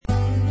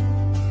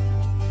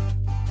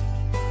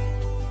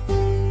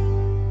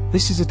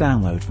This is a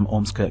download from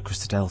Ormskirk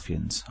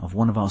Christadelphians of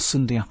one of our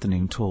Sunday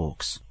afternoon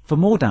talks. For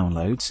more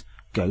downloads,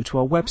 go to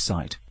our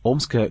website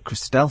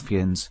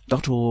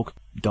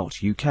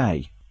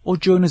ormskirkchristadelphians.org.uk or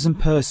join us in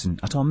person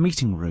at our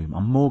meeting room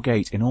on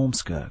Moorgate in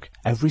Ormskirk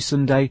every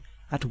Sunday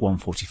at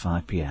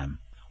 1:45 p.m.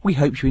 We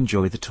hope you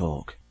enjoy the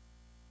talk.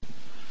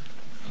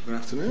 Good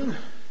afternoon.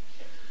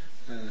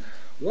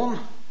 One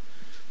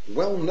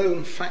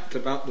well-known fact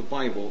about the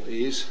Bible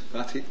is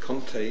that it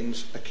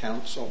contains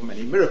accounts of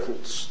many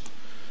miracles.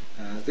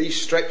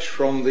 These stretch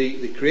from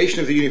the creation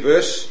of the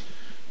universe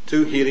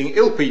to healing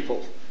ill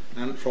people,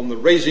 and from the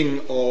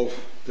raising of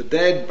the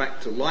dead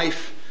back to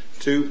life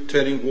to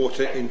turning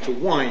water into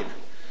wine.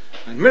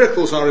 And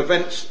miracles are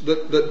events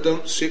that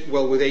don't sit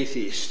well with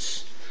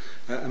atheists.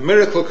 A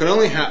miracle can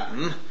only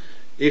happen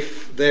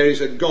if there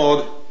is a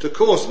God to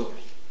cause them.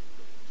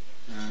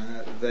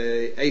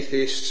 The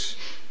atheists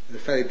are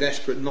fairly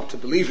desperate not to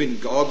believe in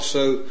God,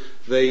 so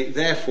they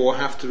therefore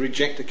have to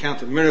reject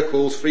account of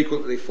miracles.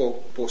 Frequently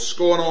pour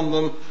scorn on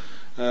them.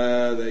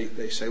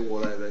 They say,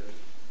 well, they're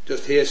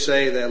just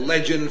hearsay, they're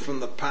legend from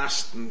the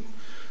past, and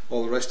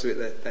all the rest of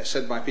it. They're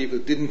said by people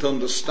who didn't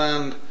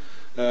understand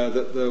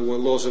that there were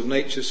laws of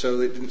nature, so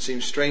it didn't seem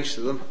strange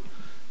to them.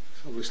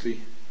 It's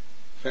obviously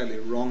fairly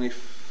wrong.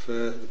 If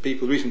the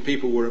reason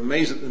people were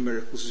amazed at the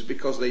miracles is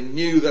because they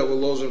knew there were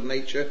laws of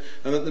nature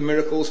and that the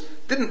miracles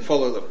didn't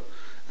follow them.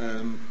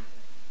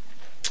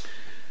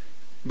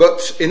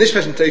 But in this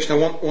presentation I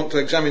want to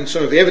examine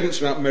some of the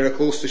evidence about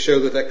miracles to show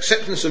that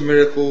acceptance of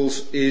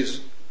miracles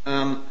is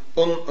an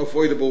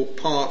unavoidable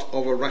part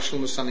of a rational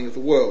understanding of the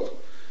world,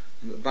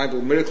 and that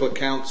Bible miracle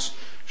accounts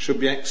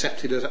should be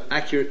accepted as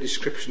accurate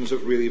descriptions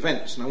of real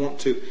events. And I want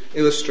to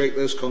illustrate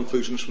those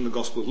conclusions from the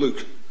Gospel of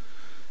Luke.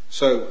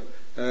 So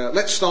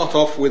let's start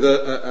off with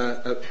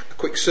a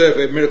quick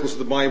survey of miracles of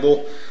the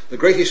Bible. The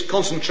greatest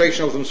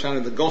concentration of them is found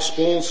in the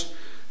Gospels.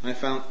 I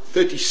found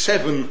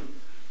 37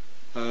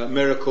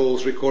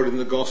 miracles recorded in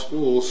the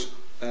Gospels,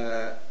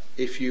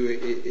 if you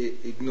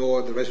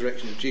ignore the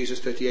resurrection of Jesus,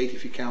 38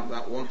 if you count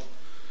that one.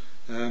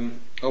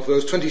 Of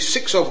those,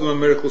 26 of them are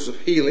miracles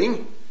of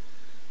healing,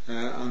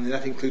 and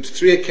that includes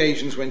 3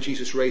 occasions when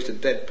Jesus raised a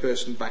dead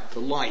person back to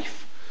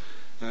life.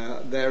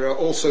 There are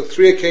also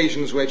 3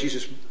 occasions where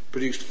Jesus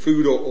produced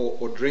food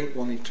or drink.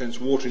 One, he turns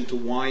water into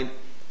wine,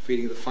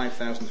 feeding the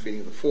 5,000,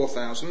 feeding the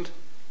 4,000.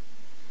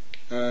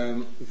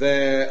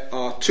 There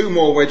are 2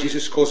 more where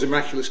Jesus caused a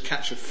miraculous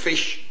catch of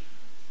fish,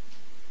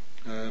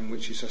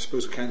 which is, I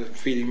suppose, a kind of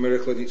feeding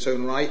miracle in its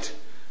own right.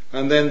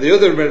 And then the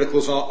other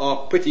miracles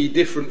are pretty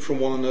different from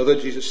one another.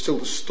 Jesus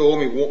stilled a storm,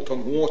 he walked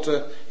on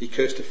water, he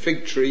cursed a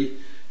fig tree,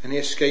 and he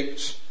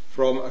escaped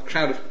from a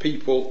crowd of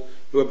people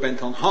who were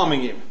bent on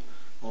harming him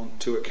on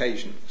 2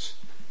 occasions.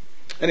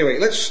 Anyway,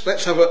 let's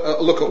have a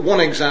look at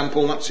one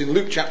example, and that's in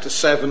Luke chapter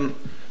 7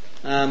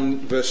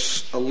 and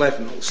verse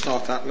 11. We'll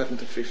start at 11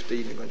 to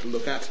 15 we're going to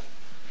look at.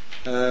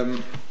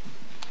 And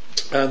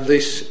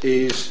this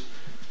is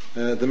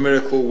the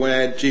miracle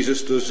where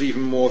Jesus does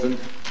even more than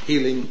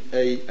healing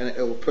an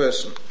ill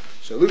person.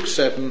 So Luke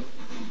 7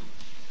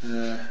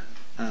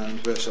 and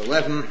verse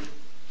 11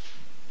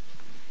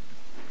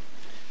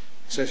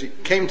 says,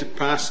 it came to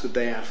pass the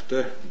day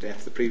after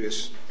the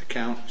previous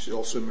account, which is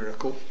also a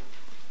miracle.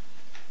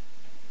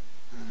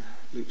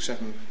 Luke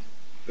 7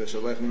 verse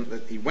 11,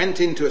 that he went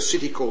into a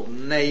city called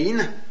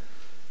Nain,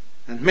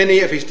 and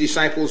many of his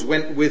disciples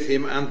went with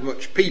him, and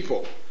much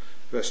people.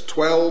 Verse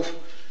 12,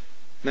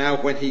 now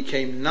when he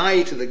came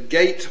nigh to the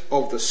gate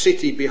of the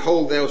city,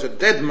 behold, there was a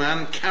dead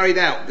man carried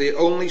out, the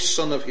only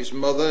son of his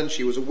mother, and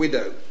she was a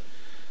widow.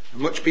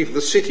 And much people of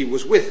the city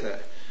was with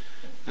her.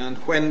 And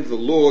when the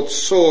Lord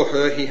saw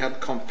her, he had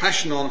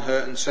compassion on her,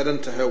 and said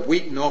unto her,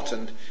 weep not.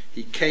 And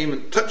he came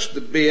and touched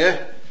the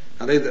bier,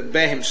 and they that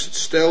bare him stood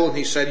still, and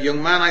he said,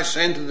 young man, I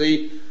say unto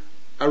thee,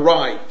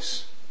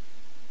 arise.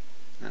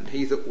 And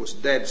he that was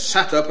dead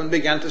sat up and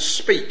began to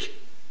speak.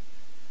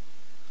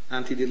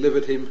 And he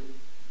delivered him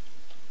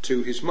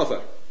to his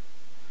mother.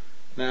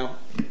 Now,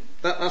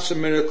 that's a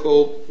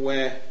miracle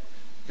where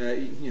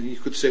you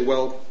could say,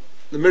 well,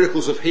 the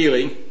miracles of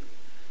healing,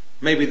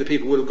 maybe the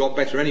people would have got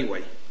better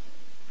anyway.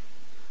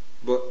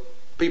 But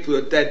people who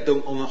are dead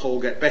don't on the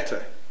whole get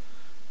better.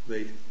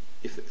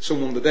 If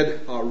someone, the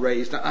dead, are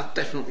raised, that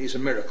definitely is a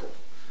miracle.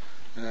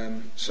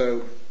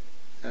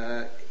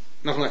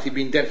 Not only had he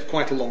been dead for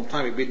quite a long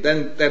time, he'd been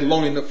dead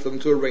long enough for them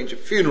to arrange a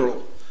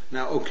funeral.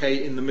 Now,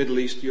 okay, in the Middle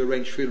East you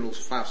arrange funerals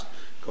fast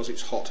because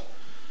it's hot.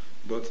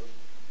 But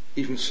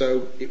even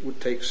so, it would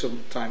take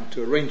some time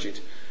to arrange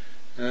it.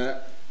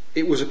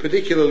 It was a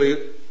particularly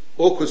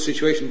awkward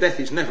situation. Death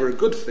is never a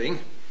good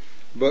thing.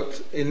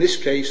 But in this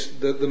case,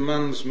 the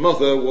man's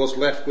mother was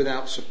left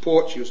without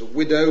support. She was a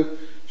widow.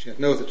 She had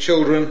no other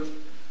children.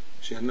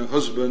 She had no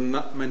husband.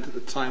 That meant at the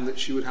time that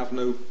she would have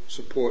no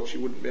support. She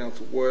wouldn't be able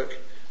to work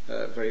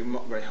very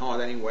hard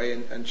anyway,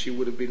 and she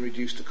would have been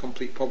reduced to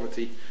complete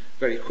poverty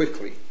very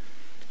quickly.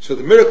 So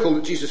the miracle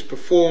that Jesus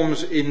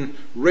performs in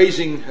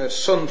raising her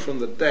son from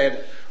the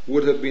dead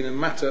would have been a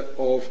matter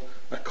of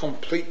a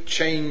complete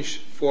change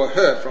for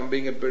her, from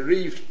being a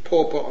bereaved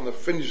pauper on the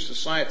fringe of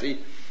society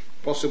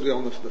possibly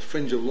on the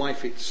fringe of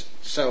life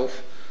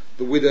itself,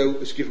 the widow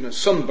has given her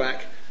son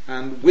back,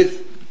 and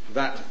with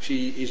that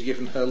she is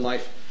given her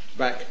life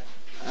back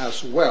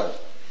as well.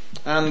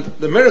 And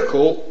the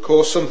miracle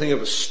caused something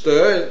of a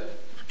stir.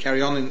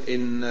 Carry on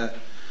in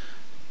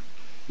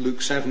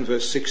Luke 7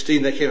 verse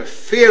 16. There came a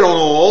fear on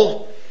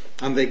all,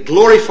 and they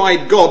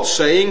glorified God,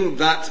 saying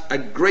that a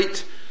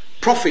great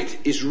prophet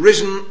is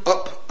risen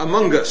up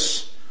among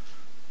us,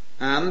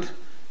 and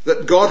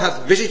that God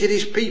hath visited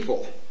his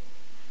people.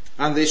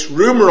 And this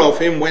rumour of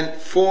him went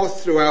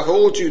forth throughout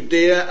all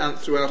Judea and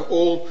throughout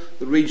all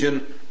the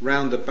region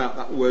round about.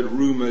 That word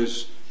rumour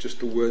is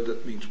just a word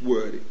that means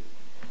word.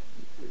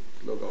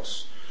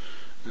 Logos.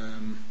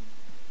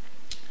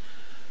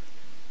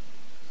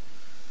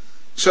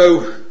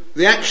 So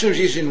the action of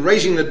Jesus in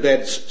raising the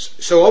dead is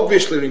so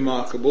obviously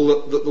remarkable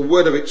that the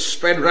word of it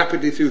spread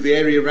rapidly through the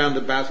area round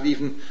about. It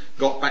even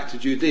got back to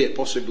Judea,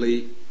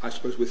 possibly, I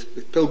suppose,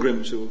 with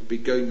pilgrims who will be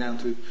going down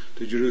to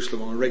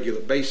Jerusalem on a regular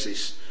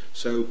basis.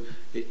 So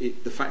the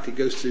fact it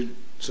goes through,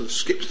 sort of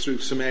skips through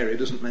Samaria,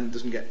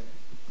 doesn't get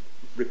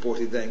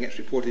reported there. It gets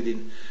reported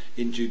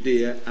in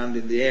Judea and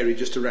in the area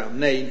just around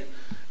Nain.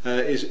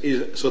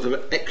 Is sort of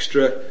an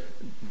extra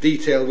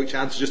detail which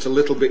adds just a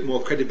little bit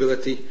more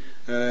credibility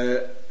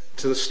to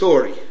the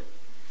story.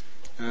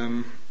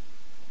 Now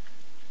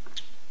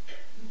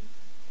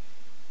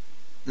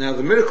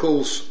the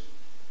miracles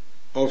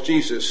of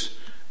Jesus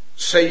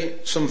say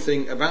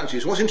something about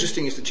Jesus. What's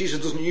interesting is that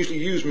Jesus doesn't usually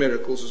use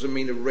miracles as a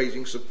mean of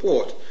raising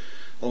support.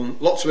 On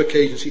lots of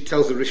occasions he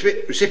tells the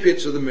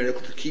recipients of the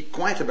miracle to keep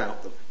quiet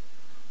about them.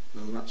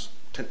 Well,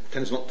 that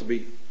tends not to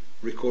be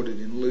recorded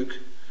in Luke.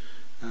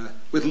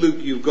 With Luke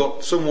you've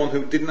got someone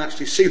who didn't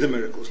actually see the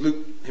miracles.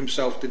 Luke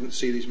himself didn't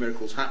see these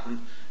miracles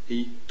happen.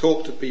 He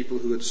talked to people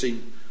who had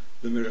seen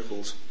the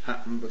miracles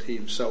happen, but he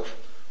himself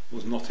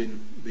was not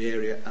in the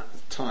area at the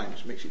time.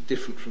 So it makes it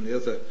different from the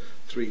other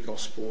three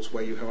Gospels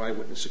where you have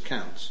eyewitness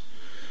accounts.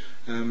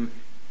 However,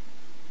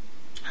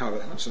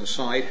 that's an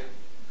aside.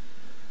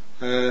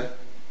 The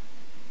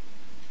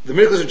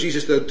miracles of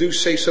Jesus, though, do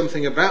say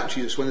something about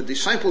Jesus. When the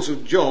disciples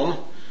of John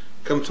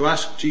come to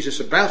ask Jesus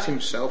about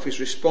himself, his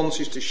response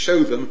is to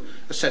show them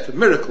a set of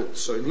miracles.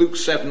 So in Luke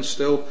 7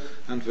 still,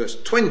 and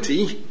verse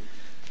 20,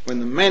 when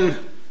the men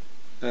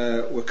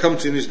were come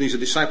to him, these are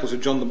disciples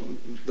of John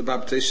the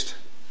Baptist,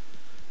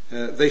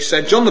 they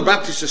said, John the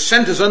Baptist has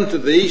sent us unto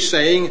thee,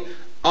 saying,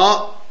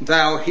 art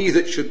thou he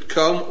that should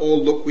come, or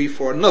look we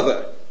for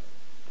another?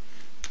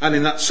 And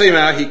in that same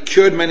hour he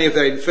cured many of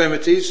their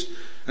infirmities,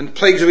 and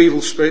plagues of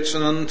evil spirits,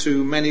 and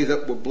unto many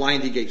that were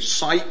blind he gave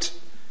sight.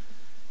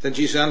 Then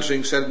Jesus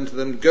answering said unto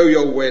them, go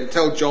your way, and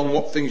tell John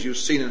what things you have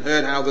seen and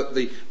heard, how that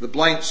the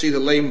blind see, the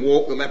lame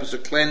walk, the lepers are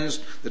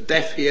cleansed, the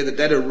deaf hear, the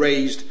dead are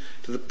raised,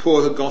 to the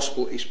poor the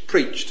gospel is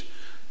preached.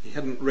 He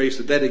hadn't raised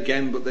the dead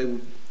again, but they were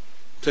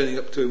turning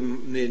up to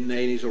him near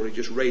Nain. He's already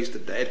just raised the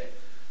dead,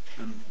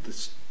 and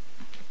the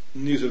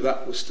news of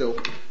that was still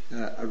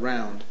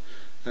around.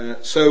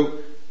 So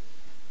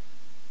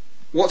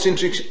what's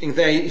interesting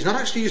there, he's not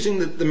actually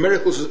using the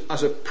miracles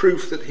as a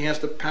proof that he has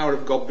the power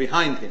of God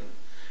behind him.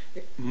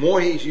 More,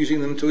 he's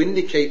using them to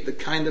indicate the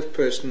kind of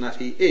person that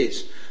he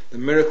is. The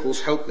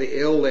miracles help the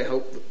ill, they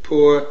help the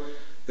poor,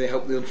 they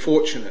help the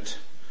unfortunate.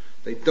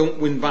 They don't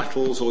win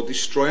battles or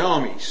destroy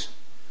armies.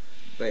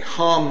 They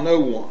harm no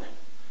one.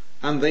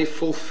 And they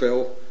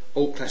fulfill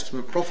Old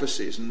Testament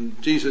prophecies. And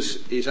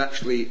Jesus is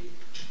actually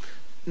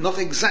not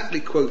exactly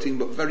quoting,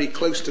 but very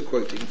close to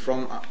quoting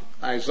from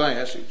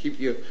Isaiah. So you keep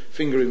your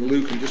finger in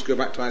Luke and just go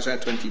back to Isaiah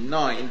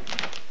 29.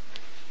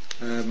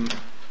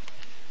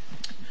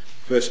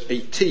 Verse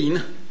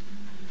 18,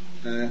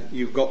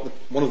 you've got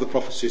one of the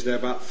prophecies there,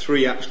 about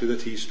three actually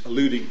that he's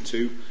alluding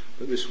to,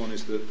 but this one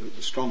is the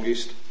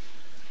strongest.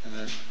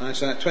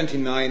 Isaiah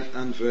 29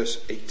 and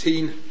verse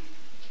 18. It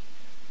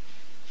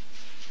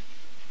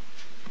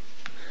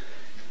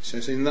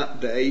says, in that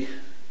day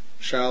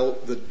shall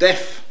the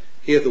deaf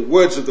hear the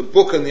words of the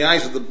book, and the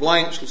eyes of the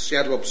blind shall see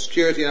out of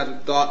obscurity and out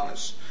of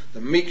darkness.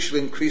 The meek shall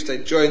increase their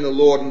joy in the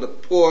Lord, and the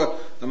poor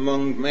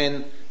among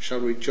men shall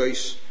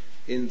rejoice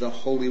in the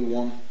Holy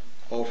One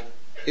of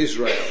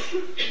Israel.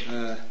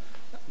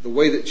 The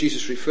way that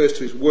Jesus refers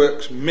to his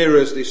works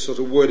mirrors this sort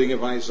of wording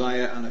of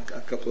Isaiah and a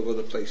couple of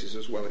other places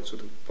as well. It's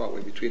sort of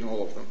partway between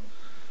all of them.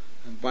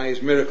 And by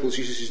his miracles,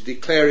 Jesus is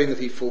declaring that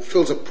he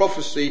fulfills a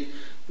prophecy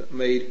that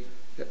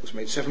was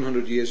made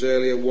 700 years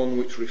earlier, one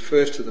which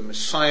refers to the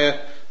Messiah,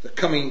 the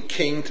coming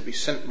King to be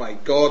sent by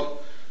God.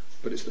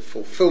 But it's the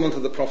fulfillment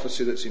of the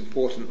prophecy that's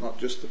important, not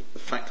just the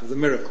fact of the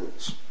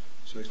miracles.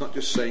 So he's not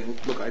just saying,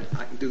 look, I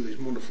can do these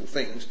wonderful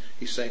things.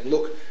 He's saying,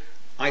 look,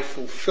 I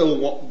fulfill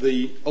what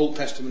the Old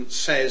Testament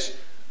says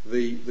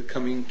the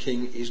coming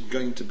King is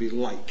going to be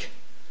like.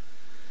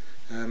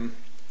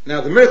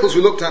 Now the miracles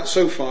we looked at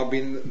so far, or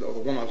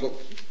the one I've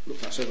looked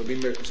at so far, have been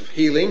miracles of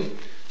healing.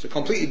 It's a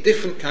completely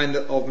different kind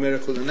of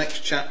miracle in the next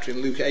chapter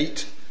in Luke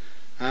 8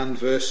 and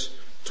verse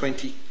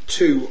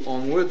 22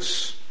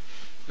 onwards.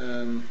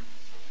 Luke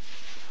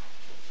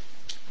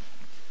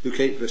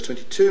 8 verse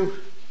 22.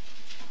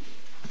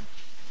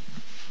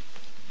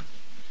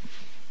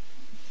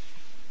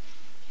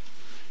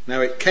 Now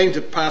it came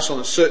to pass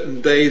on a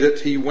certain day that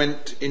he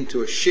went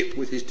into a ship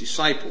with his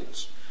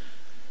disciples.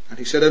 And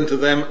he said unto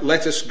them,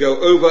 Let us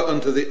go over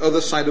unto the other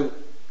side of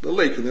the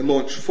lake. And they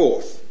launched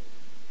forth.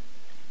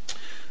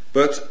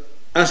 But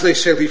as they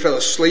sailed, he fell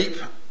asleep,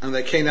 and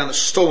there came down a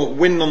storm of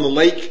wind on the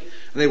lake,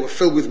 and they were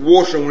filled with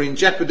water and were in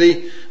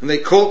jeopardy. And they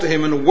called to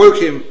him and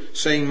awoke him,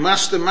 saying,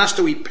 Master,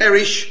 Master, we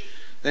perish.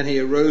 Then he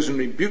arose and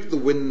rebuked the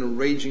wind and the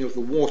raging of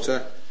the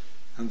water,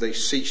 and they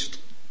ceased,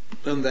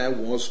 and there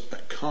was a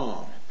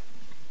calm.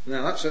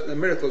 Now that's a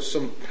miracle of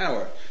some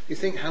power. You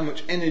think how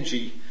much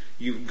energy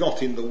you've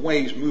got in the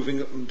waves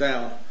moving up and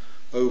down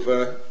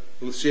over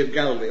the Sea of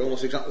Galilee,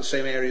 almost exactly the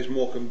same area as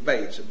Morecambe Bay.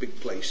 It's a big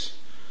place.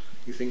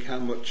 You think how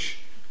much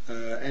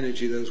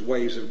energy those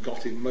waves have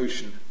got in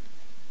motion.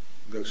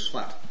 It goes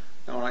flat.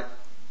 Alright,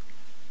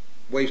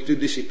 waves do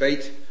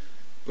dissipate,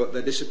 but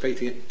they're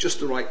dissipating at just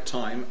the right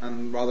time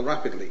and rather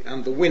rapidly.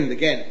 And the wind,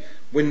 again,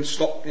 wind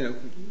stop,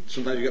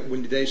 sometimes you get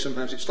windy days,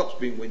 sometimes it stops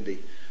being windy.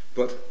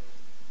 But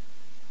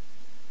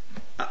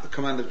at the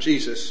command of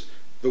Jesus,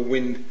 the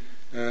wind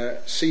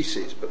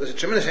ceases. But there's a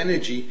tremendous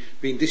energy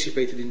being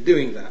dissipated in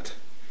doing that.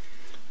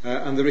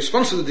 And the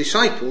response of the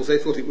disciples, they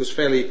thought it was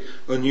fairly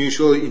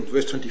unusual. In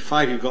verse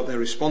 25 you've got their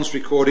response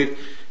recorded.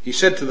 He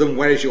said to them,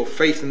 Where is your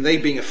faith? And they,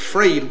 being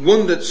afraid,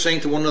 wondered,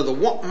 saying to one another,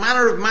 What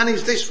manner of man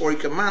is this? For he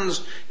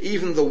commands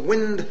even the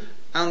wind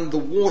and the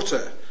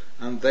water,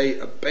 and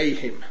they obey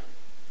him.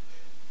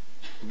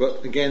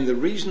 But again, the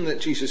reason that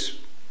Jesus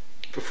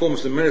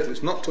performs the miracle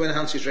is not to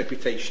enhance his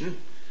reputation.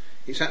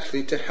 It's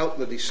actually to help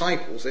the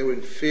disciples. They were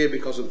in fear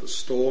because of the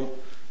storm.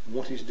 And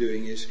what he's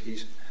doing is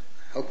he's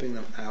helping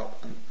them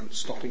out and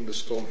stopping the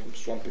storm from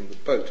swamping the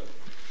boat.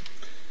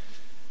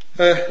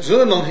 There's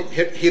another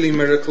non-healing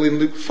miracle in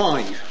Luke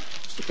 5.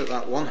 Let's look at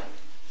that one.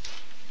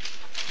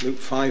 Luke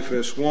 5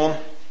 verse 1.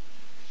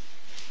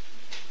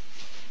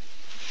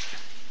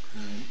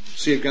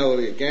 Sea of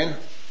Galilee again.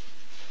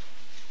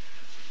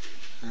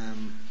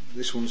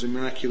 This one's a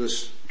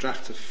miraculous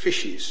draught of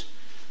fishes.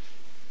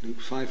 Luke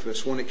 5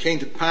 verse 1. It came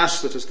to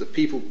pass that as the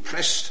people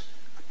pressed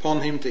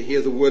upon him to hear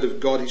the word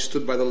of God, he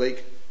stood by the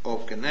lake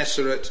of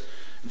Gennesaret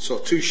and saw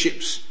two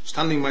ships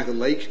standing by the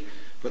lake,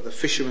 but the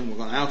fishermen were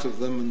gone out of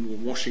them and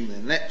were washing their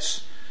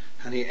nets.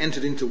 And he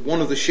entered into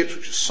one of the ships,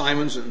 which was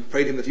Simon's, and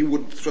prayed him that he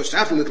would thrust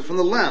out a little from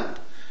the land.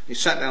 He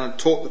sat down and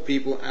taught the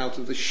people out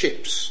of the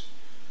ships.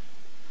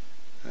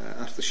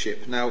 Out of the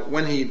ship. Now,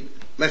 when he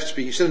left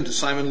speaking, he said unto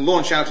Simon,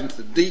 Launch out into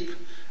the deep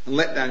and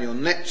let down your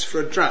nets for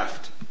a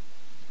draught.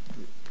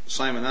 And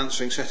Simon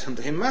answering said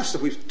unto him, Master,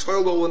 we've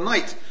toiled all the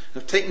night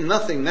and have taken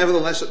nothing.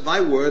 Nevertheless, at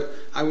thy word,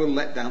 I will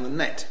let down the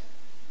net.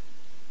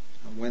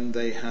 And when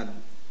they had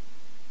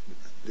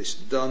this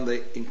done,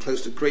 they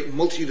enclosed a great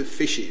multitude of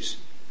fishes.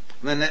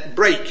 And their net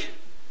brake.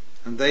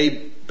 And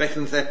they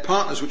beckoned their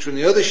partners, which were in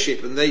the other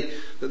ship, and that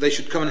they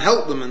should come and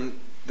help them. And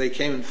they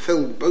came and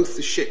filled both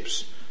the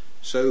ships.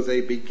 So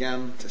they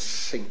began to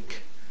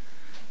sink.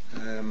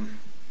 The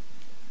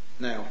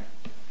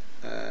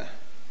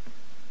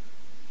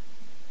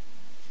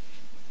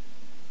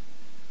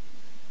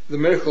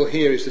miracle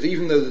here is that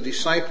even though the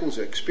disciples,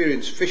 who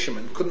experienced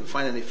fishermen, couldn't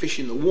find any fish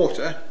in the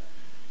water,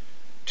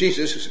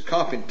 Jesus, who's a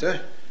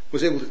carpenter,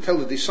 was able to tell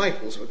the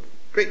disciples of a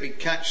great big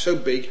catch so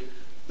big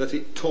that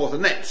it tore the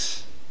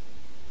nets.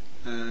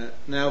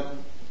 Now,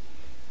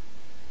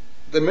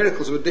 the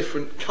miracles of a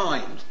different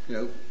kind,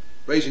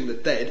 raising the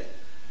dead,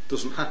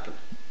 doesn't happen.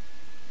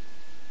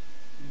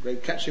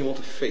 Catching a lot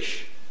of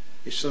fish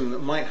is something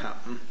that might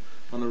happen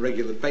on a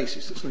regular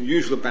basis. What's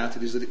unusual about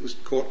it is that it was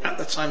caught at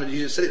the time that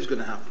Jesus said it was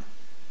going to happen.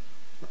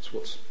 That's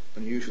what's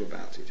unusual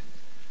about it.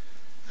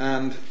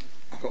 And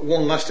I've got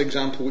one last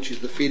example, which is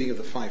the feeding of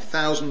the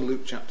 5,000,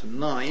 Luke chapter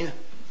 9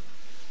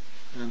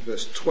 and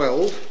verse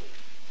 12.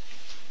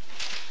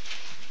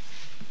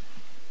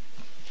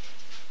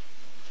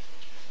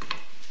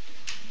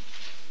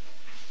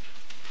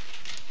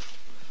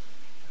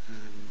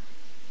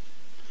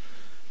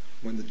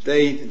 When the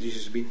day that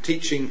Jesus had been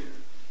teaching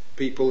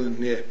people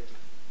near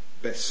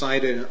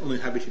Bethsaida, in an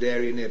uninhabited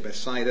area near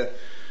Bethsaida,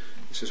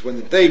 it says, when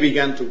the day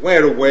began to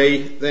wear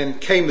away, then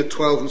came the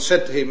 12 and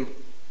said to him,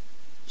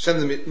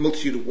 Send the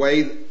multitude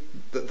away,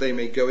 that they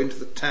may go into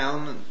the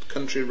town and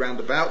country round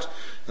about,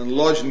 and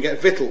lodge and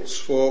get victuals,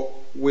 for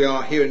we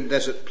are here in a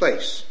desert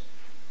place.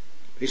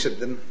 He said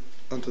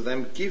unto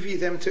them, Give ye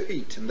them to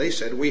eat. And they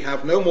said, We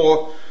have no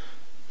more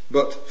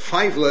but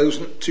 5 loaves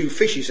and 2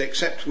 fishes,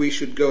 except we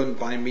should go and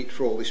buy meat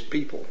for all this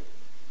people.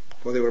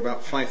 For there were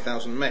about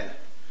 5,000 men.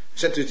 He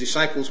said to his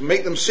disciples,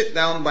 Make them sit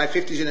down by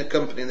 50s in a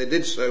company. And they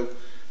did so,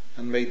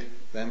 and made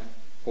them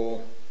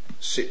all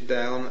sit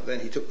down. Then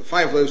he took the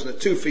 5 loaves and the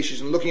 2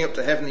 fishes, and looking up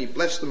to heaven, he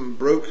blessed them and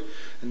broke,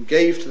 and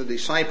gave to the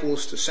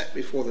disciples to set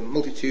before the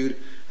multitude.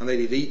 And they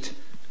did eat,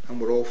 and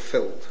were all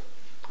filled.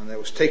 And there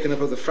was taken up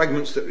of the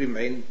fragments that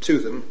remained to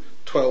them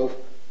 12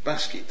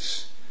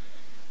 baskets.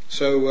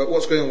 So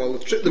what's going on? Well,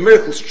 the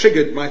miracle's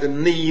triggered by the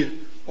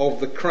need of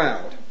the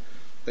crowd.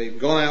 They've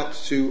gone out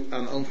to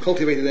an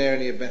uncultivated area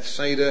near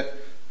Bethsaida.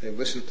 They've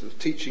listened to the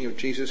teaching of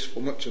Jesus for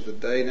much of the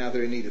day. Now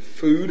they're in need of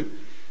food.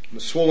 And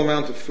the small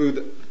amount of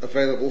food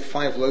available,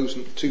 5 loaves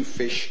and 2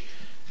 fish,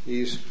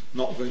 is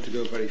not going to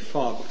go very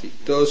far, but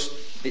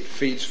it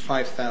feeds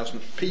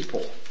 5,000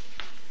 people.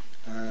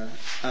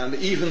 And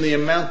even the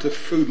amount of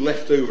food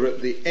left over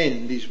at the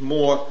end is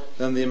more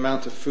than the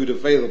amount of food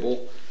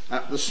available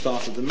at the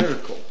start of the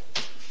miracle.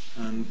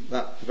 And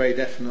that very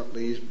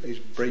definitely is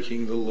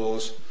breaking the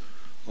laws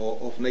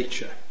of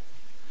nature.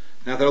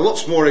 Now there are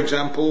lots more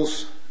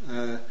examples,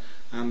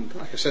 and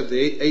like I said,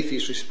 the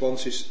atheist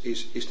response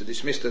is to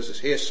dismiss those as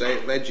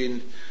hearsay,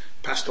 legend,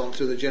 passed on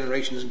through the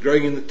generations,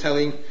 growing in the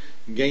telling,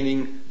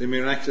 gaining the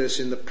miraculous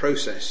in the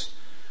process.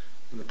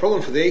 And the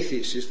problem for the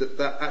atheist is that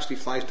actually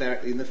flies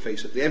directly in the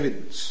face of the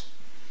evidence.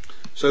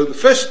 So the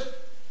first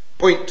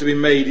point to be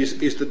made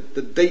is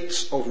the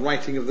dates of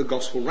writing of the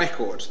gospel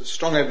records. There's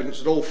strong evidence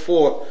that all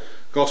 4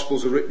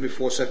 gospels are written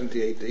before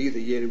 70 AD,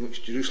 the year in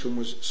which Jerusalem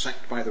was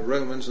sacked by the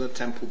Romans and the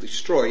temple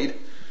destroyed.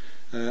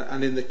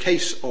 And in the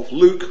case of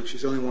Luke, which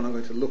is the only one I'm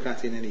going to look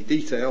at in any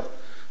detail,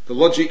 the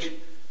logic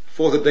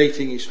for the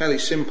dating is fairly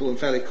simple and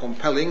fairly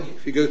compelling.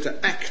 If you go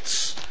to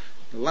Acts,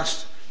 the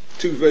last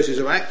 2 verses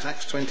of Acts,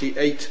 Acts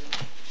 28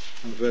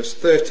 and verse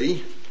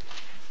 30,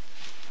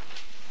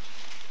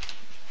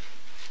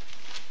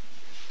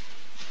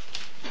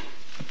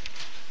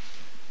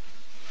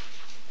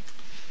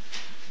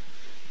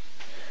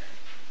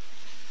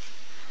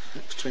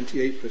 Acts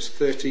 28 verse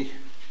 30,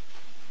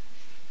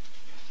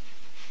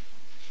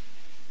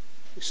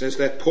 it says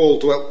there, Paul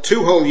dwelt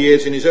 2 whole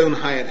years in his own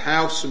hired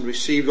house and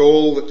received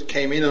all that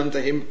came in unto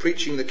him,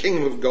 preaching the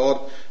kingdom of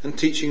God and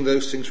teaching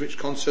those things which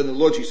concern the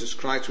Lord Jesus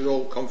Christ with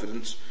all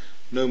confidence,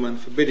 no man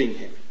forbidding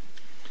him.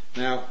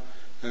 Now,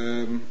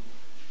 we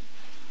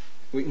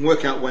can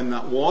work out when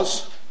that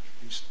was.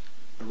 He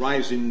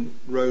arrives in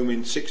Rome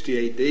in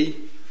 60 AD,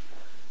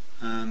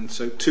 and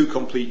so 2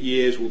 complete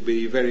years will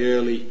be very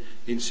early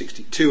in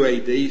 62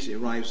 AD. He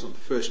arrives on the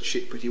first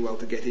ship pretty well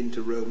to get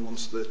into Rome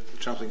once the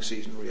travelling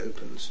season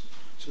reopens.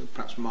 So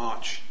perhaps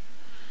March.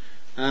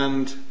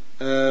 And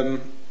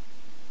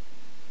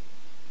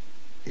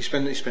he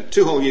spent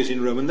 2 whole years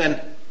in Rome, and then,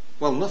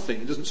 well,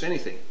 nothing. It doesn't say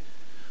anything.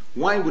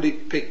 Why would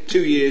it pick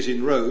 2 years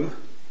in Rome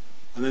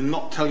and then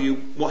not tell you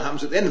what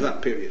happens at the end of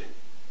that period?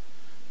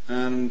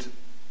 And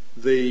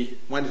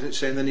why doesn't it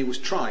say, and then he was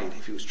tried,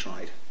 if he was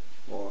tried,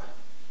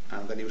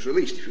 and then he was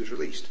released, if he was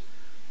released?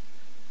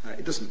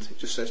 It doesn't. It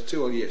just says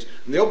 2 whole years.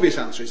 And the obvious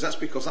answer is that's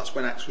because that's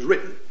when Acts was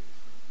written.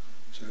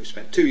 So he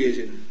spent 2 years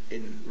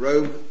in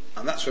Rome,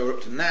 and that's where we're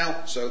up to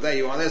now. So there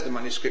you are, there's the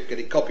manuscript, get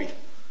it copied.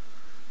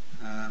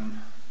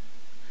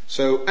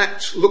 So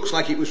Acts looks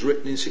like it was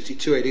written in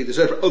 62 AD. There's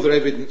other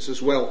evidence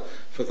as well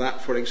for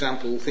that. For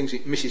example, things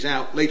it misses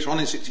out. Later on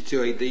in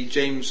 62 AD,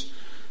 James,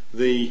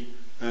 the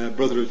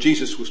brother of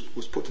Jesus,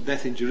 was put to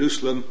death in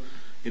Jerusalem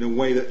in a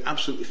way that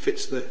absolutely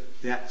fits the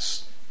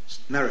Acts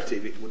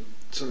narrative. It would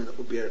something that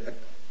would be a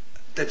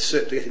dead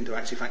cert to get into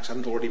Acts if Acts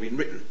hadn't already been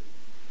written.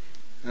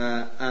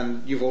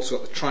 And you've also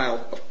got the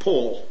trial of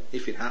Paul,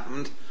 if it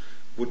happened,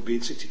 would be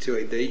in 62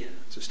 AD.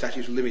 So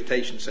statute of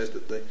limitation says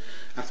that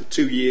after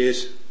 4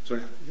 years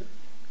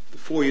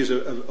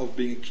of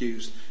being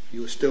accused,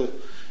 you were still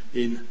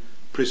in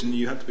prison.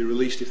 You had to be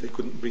released if they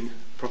couldn't bring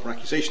proper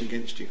accusation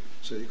against you.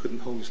 So they couldn't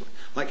hold you.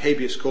 Like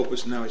habeas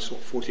corpus now is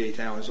 48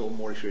 hours or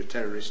more if you're a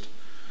terrorist.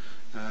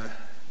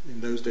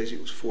 In those days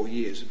it was 4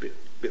 years, a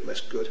bit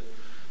less good.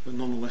 But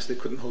nonetheless they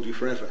couldn't hold you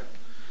forever.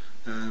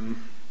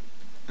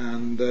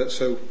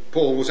 So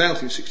Paul was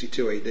out in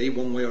 62 AD,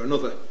 one way or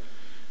another.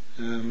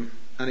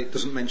 And it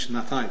doesn't mention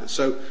that either.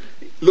 So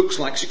it looks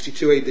like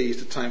 62 AD is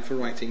the time for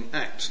writing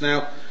Acts.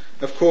 Now,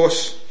 of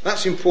course,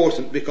 that's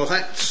important because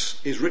Acts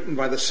is written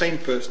by the same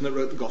person that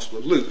wrote the Gospel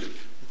of Luke.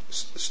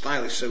 The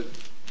style is so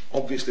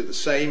obviously the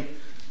same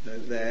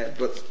there,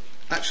 but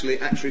actually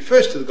Acts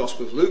refers to the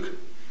Gospel of Luke.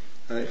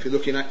 If you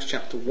look in Acts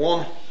chapter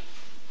 1,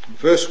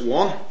 verse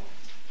 1,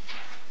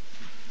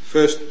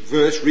 first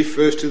verse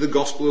refers to the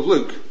Gospel of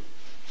Luke.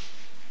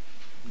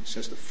 It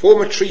says, "The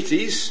former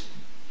treatise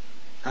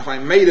have I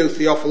made, O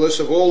Theophilus,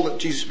 of all that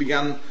Jesus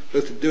began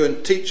both to do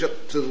and teach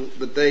up to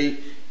the day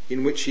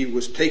in which he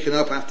was taken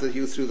up after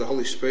he through the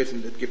Holy Spirit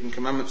and had given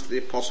commandments to the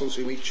apostles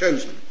whom he had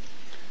chosen,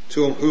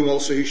 to whom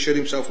also he showed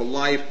himself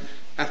alive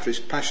after his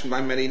passion by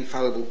many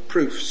infallible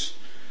proofs."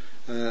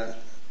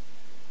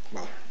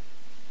 Well,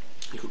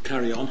 you could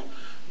carry on,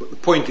 but the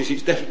point is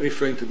it's definitely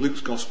referring to Luke's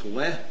Gospel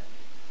there,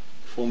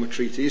 former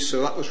treatise.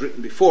 So that was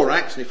written before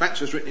Acts, and if Acts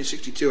was written in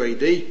 62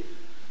 AD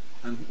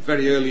and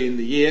very early in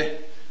the year,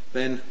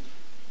 then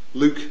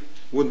Luke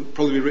wouldn't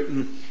probably be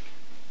written,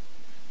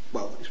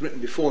 well, it's written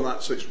before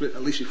that, so it's written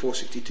at least before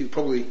 62,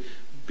 probably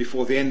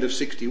before the end of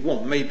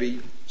 61,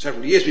 maybe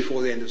several years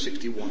before the end of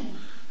 61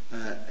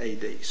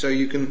 AD. So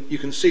you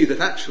can see that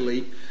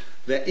actually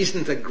there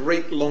isn't a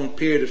great long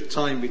period of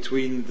time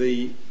between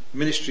the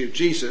ministry of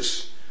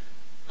Jesus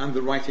and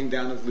the writing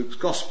down of Luke's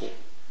Gospel.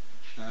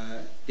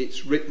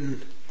 It's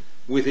written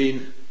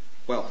within,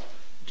 well,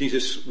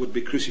 Jesus would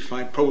be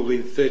crucified probably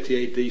in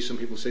 30 AD, some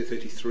people say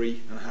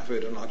 33, and I have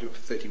heard an argument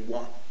for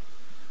 31,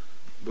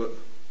 but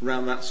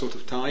around that sort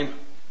of time.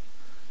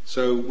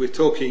 So we're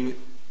talking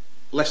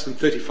less than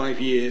 35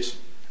 years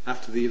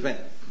after the event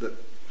that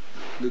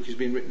Luke has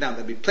been written down.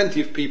 There'd be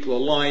plenty of people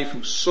alive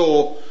who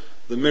saw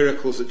the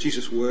miracles that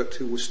Jesus worked,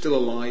 who were still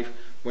alive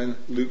when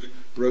Luke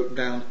wrote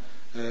down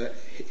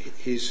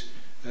his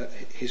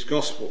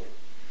gospel.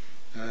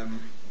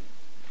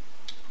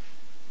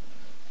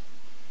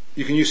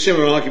 You can use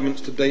similar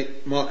arguments to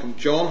date Mark and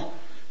John.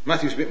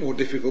 Matthew's a bit more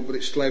difficult, but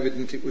it's still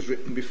evident it was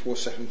written before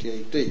 70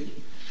 AD.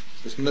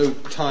 There's no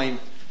time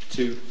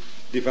to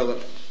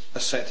develop a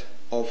set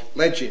of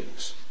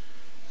legends.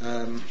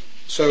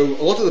 So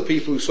a lot of the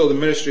people who saw the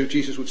ministry of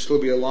Jesus would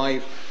still be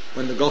alive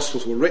when the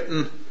Gospels were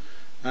written,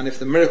 and if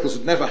the miracles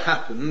had never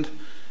happened,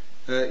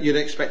 you'd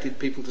expected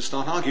people to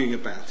start arguing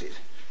about it.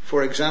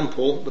 For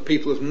example, the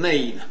people of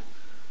Nain.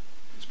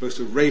 Supposed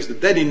to have raised the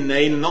dead in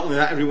Nain, and not only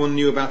that, everyone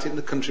knew about it in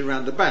the country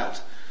round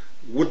about.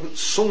 Wouldn't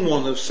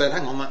someone have said,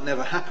 hang on, that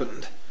never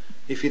happened,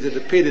 if it had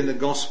appeared in the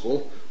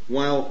Gospel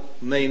while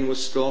Nain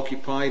was still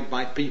occupied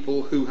by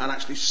people who had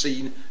actually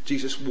seen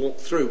Jesus walk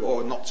through,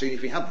 or not seen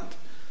if he hadn't?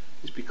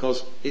 It's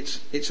because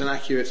it's an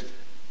accurate,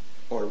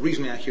 or a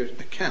reasonably accurate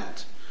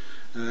account.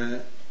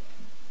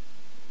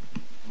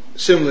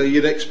 Similarly,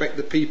 you'd expect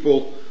the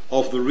people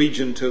of the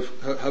region to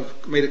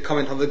have made a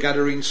comment on the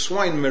Gadarene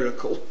swine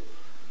miracle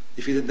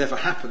if it had never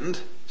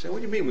happened. Say, what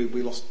do you mean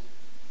we lost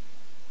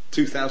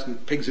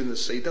 2,000 pigs in the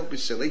sea? Don't be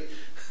silly.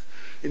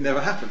 It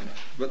never happened.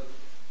 But,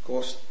 of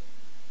course,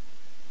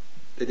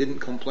 they didn't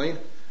complain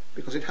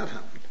because it had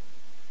happened.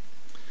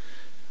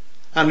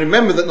 And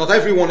remember that not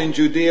everyone in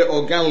Judea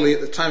or Galilee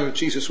at the time of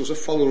Jesus was a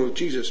follower of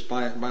Jesus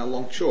by a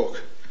long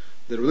chalk.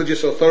 The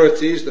religious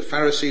authorities, the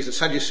Pharisees, the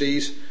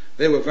Sadducees,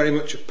 they were very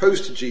much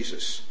opposed to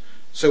Jesus.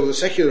 So were the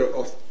secular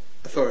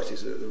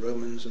authorities, the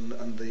Romans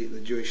and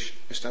the Jewish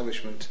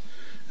establishment.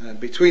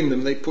 Between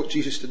them, they put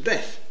Jesus to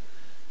death.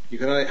 You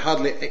can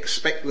hardly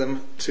expect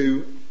them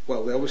to,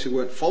 well, they obviously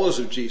weren't followers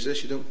of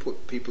Jesus. You don't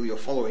put people you're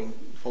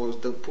followers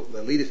don't put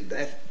their leader to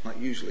death, not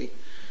usually.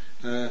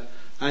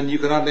 And you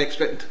can hardly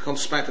expect them to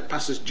conspire to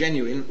pass as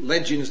genuine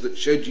legends that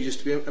showed Jesus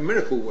to be a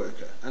miracle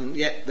worker. And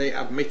yet they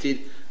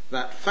admitted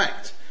that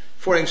fact.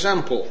 For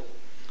example,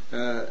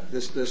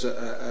 there's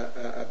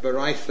a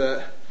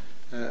Baraitha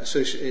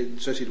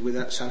associated with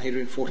that,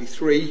 Sanhedrin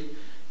 43.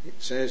 It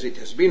says, it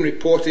has been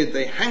reported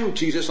they hanged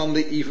Jesus on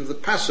the eve of the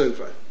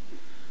Passover.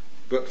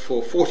 But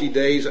for 40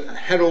 days a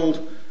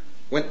herald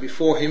went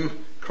before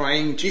him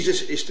crying,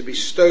 Jesus is to be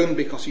stoned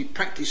because he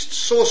practiced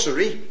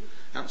sorcery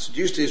and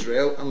seduced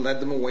Israel and led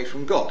them away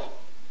from God.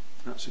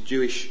 That's a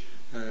Jewish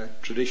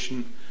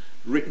tradition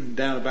written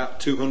down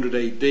about 200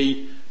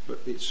 AD, but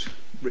it's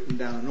written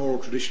down an oral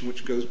tradition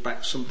which goes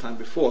back sometime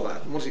before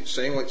that. And what's it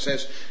saying? Well, it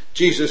says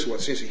Jesus, well,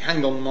 it says he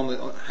hanged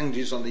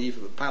Jesus on the eve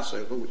of the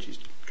Passover, which is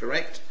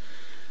correct.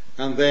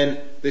 And then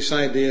this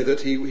idea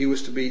that he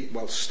was to be,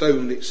 well,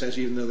 stoned, it says,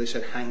 even though they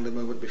said hanged a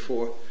moment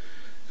before,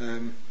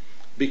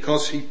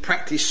 because he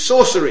practiced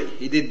sorcery.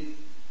 He did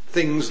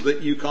things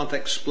that you can't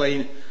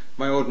explain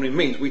by ordinary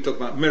means. We talk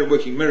about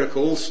working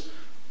miracles.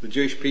 The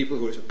Jewish people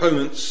who were his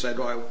opponents said,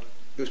 well,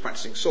 he was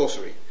practicing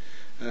sorcery.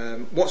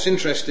 What's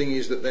interesting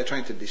is that they're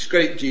trying to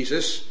discredit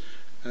Jesus,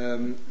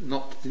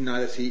 not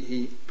deny that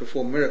he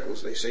performed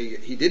miracles. They say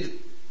he did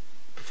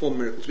perform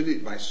miracles, but he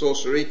did it by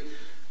sorcery,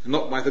 and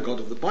not by the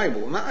God of the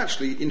Bible. And that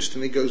actually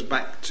instantly goes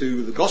back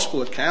to the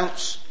Gospel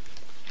accounts.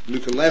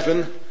 Luke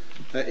 11,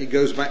 it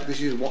goes back,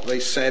 this is what they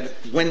said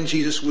when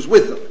Jesus was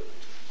with them.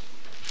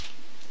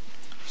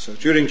 So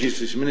during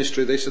Jesus'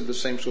 ministry they said the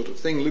same sort of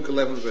thing. Luke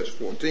 11 verse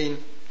 14.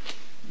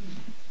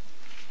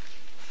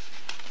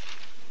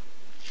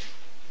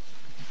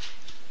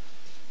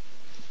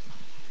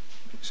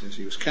 It says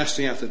he was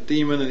casting out a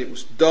demon and it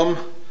was dumb.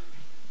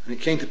 And it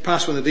came to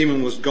pass when the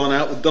demon was gone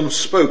out, the dumb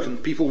spoke,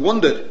 and people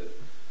wondered.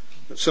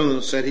 But some of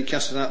them said he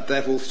casted out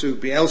devils through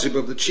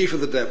Beelzebub, the chief of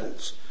the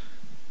devils.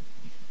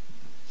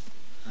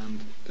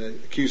 And they're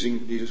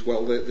accusing Jesus.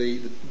 Well,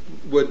 the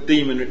word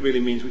demon, it really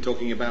means we're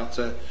talking about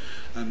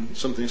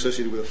something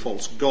associated with a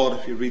false god.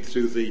 If you read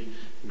through the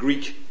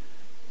Greek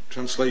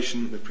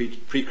translation, the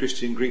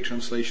pre-Christian Greek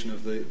translation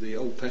of the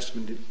Old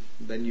Testament,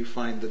 then you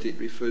find that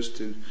it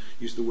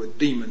use the word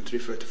demon to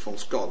refer to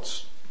false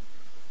gods.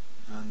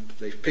 And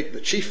they've picked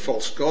the chief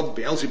false god,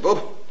 Beelzebub,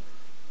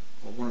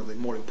 or one of the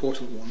more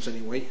important ones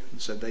anyway,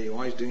 and said, there you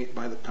are, he's doing it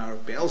by the power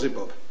of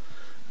Beelzebub.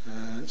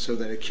 So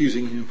they're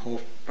accusing him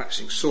of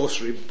practicing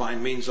sorcery by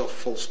means of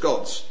false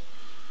gods.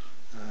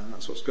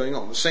 That's what's going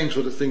on. The same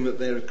sort of thing that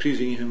they're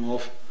accusing him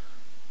of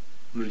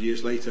 100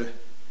 years later,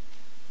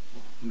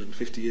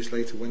 150 years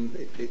later, when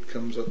it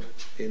comes up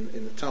in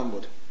the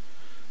Talmud.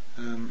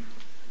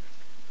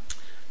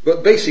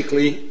 But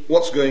basically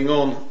what's going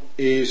on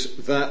is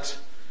that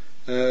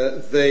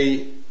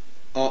they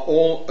are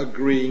all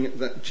agreeing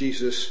that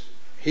Jesus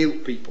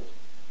healed people.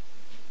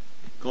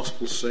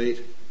 Gospels say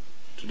it,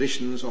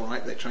 traditions, all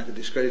right, they're trying to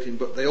discredit him,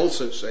 but they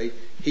also say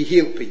he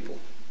healed people.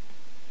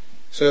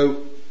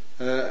 So,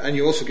 and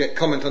you also get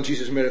comment on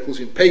Jesus' miracles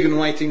in pagan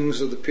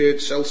writings of the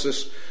period.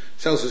 Celsus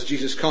tells us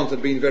Jesus can't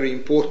have been very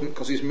important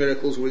because his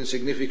miracles were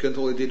insignificant.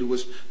 All he did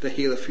was to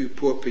heal a few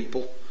poor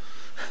people.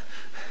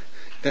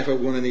 never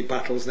won any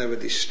battles, never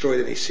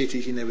destroyed any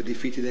cities, he never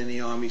defeated any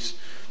armies.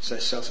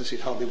 Says Celsus,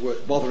 it's hardly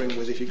worth bothering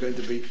with. If you're going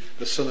to be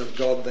the Son of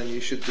God, then you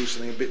should do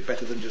something a bit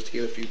better than just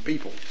heal a few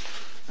people.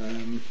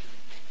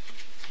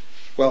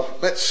 Well,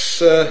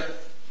 let's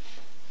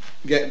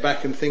get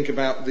back and think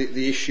about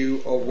the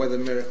issue of whether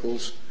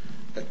miracles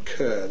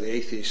occur, the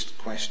atheist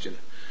question.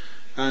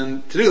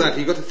 And to do that,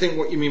 you've got to think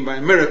what you mean by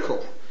a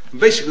miracle. And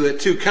basically, there are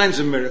two kinds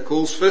of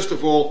miracles. First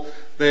of all,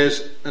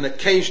 there's an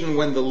occasion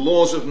when the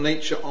laws of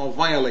nature are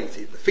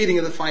violated. The feeding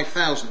of the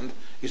 5,000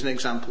 is an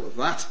example of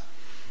that.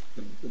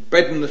 The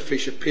bread and the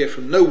fish appear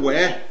from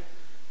nowhere.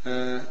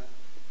 They're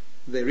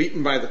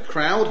eaten by the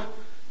crowd.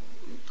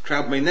 The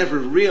crowd may never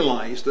have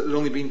realised that there had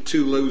only been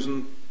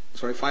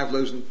 5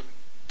 loaves and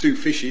 2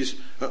 fishes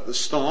at the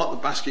start. The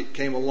basket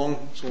came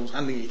along, someone's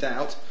handing it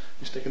out.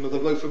 Just take another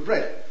loaf of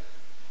bread.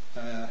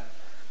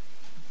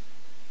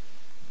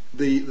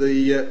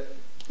 The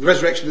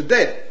resurrection of the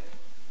dead,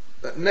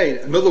 that Nain,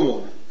 another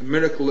one, a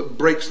miracle that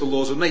breaks the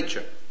laws of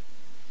nature.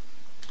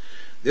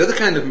 The other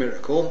kind of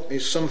miracle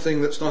is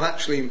something that's not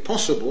actually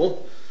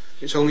impossible,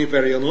 it's only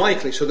very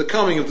unlikely. So the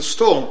calming of the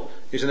storm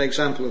is an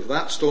example of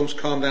that. Storms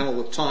calm down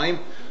all the time,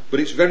 but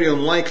it's very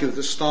unlikely that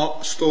the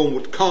storm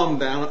would calm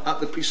down at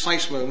the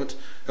precise moment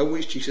at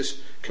which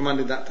Jesus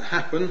commanded that to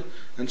happen.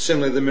 And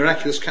similarly, the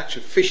miraculous catch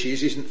of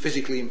fishes isn't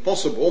physically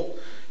impossible,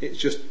 it's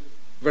just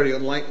very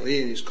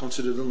unlikely, and is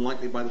considered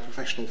unlikely by the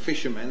professional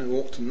fishermen who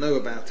ought to know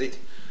about it.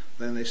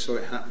 Then they saw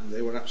it happen,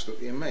 they were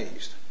absolutely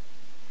amazed.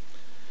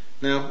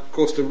 Now, of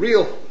course, the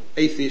real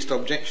atheist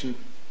objection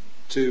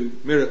to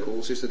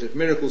miracles is that if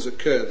miracles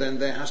occur, then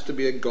there has to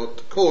be a God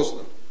to cause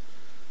them.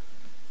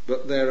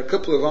 But there are a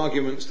couple of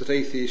arguments that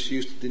atheists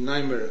use to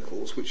deny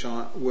miracles which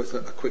are worth a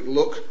quick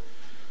look.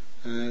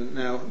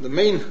 Now, the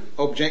main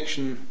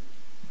objection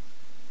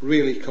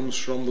really comes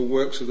from the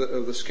works of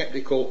the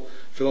sceptical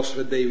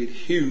philosopher David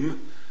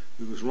Hume,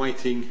 who was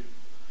writing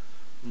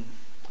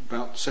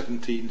about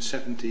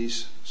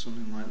 1770s,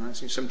 something like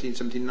that. In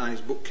 1779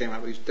 his book came out,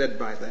 but he's dead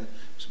by then.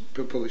 It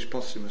was published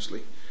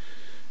posthumously.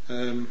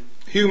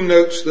 Hume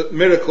notes that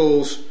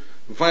miracles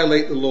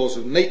violate the laws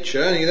of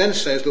nature, and he then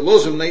says the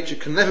laws of nature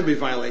can never be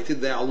violated.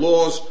 They are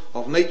laws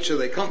of nature,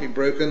 they can't be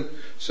broken,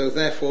 so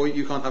therefore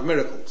you can't have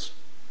miracles.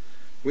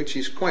 Which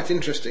is quite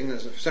interesting.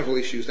 There's several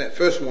issues there.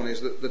 First one is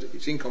that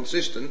it's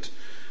inconsistent.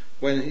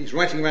 When he's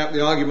writing about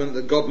the argument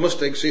that God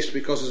must exist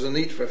because there's a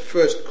need for a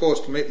first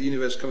cause to make the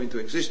universe come into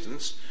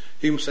existence,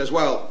 Hume says,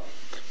 well,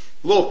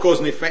 law of cause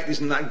and effect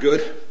isn't that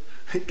good.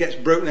 It gets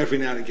broken every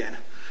now and again.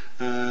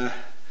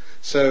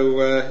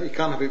 So he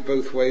can't have it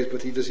both ways,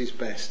 but he does his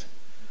best.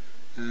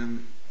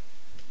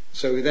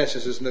 So he there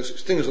says there's no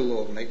such thing as a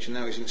law of nature.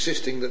 Now he's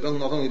insisting that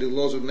not only do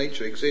laws of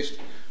nature exist,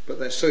 but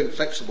they're so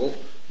inflexible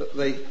that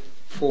they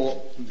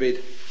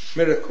forbid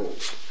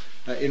miracles.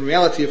 In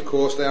reality, of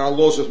course, there are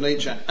laws of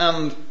nature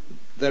and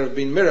there have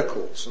been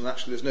miracles, and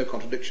actually there's no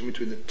contradiction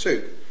between the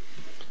two.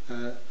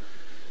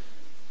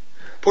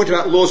 Point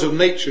about laws of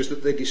nature is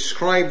that they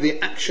describe the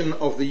action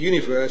of the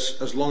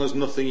universe as long as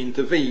nothing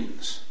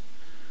intervenes.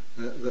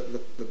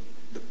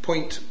 The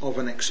point of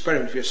an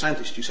experiment, if you're a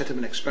scientist, you set up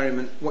an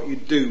experiment, what you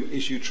do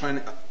is you try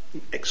and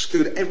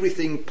exclude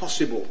everything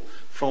possible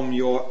from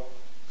your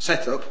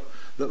setup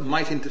that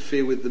might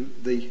interfere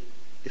with the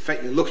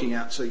effect you're looking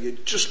at, so you're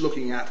just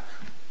looking at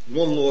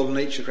one law of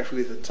nature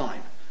preferably at a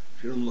time,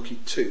 if you're unlucky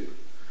 2,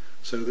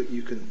 so that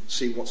you can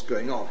see what's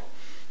going on.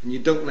 And you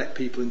don't let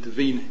people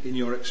intervene in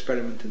your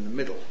experiment in the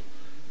middle.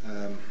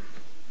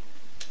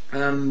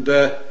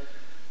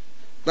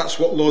 That's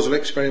what laws of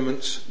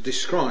experiments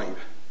describe.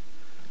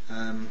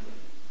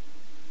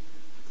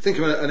 Think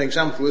of an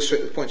example to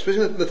illustrate the point.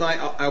 Suppose that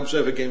I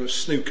observe a game of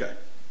snooker.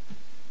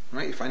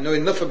 Right? If I know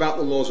enough about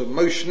the laws of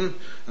motion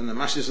and the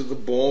masses of the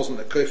balls and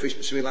the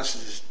coefficients of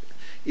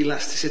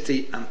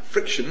elasticity and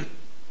friction,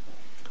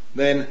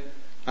 then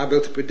I'll be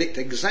able to predict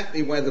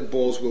exactly where the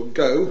balls will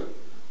go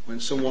when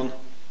someone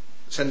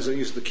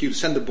uses the cue to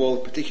send the ball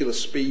at a particular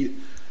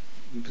speed,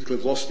 particular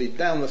velocity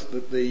down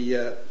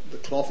the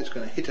cloth. It's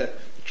going to hit a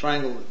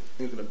triangle, the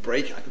thing's going to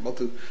break.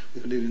 We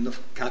can do enough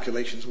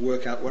calculations to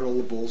work out where all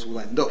the balls will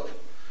end up.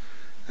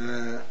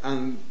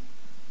 And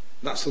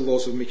that's the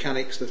laws of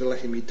mechanics that are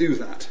letting me do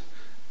that.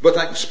 But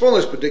I can spoil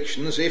those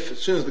predictions if, as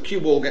soon as the cue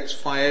ball gets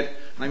fired,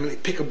 and I merely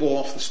pick a ball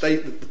off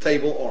the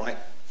table, or I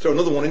throw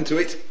another one into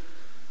it,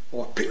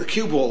 or I pick the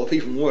cue ball up,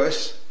 even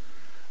worse,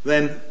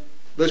 then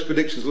those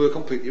predictions were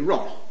completely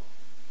wrong.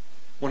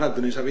 What I've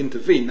done is I've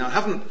intervened. Now, I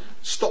haven't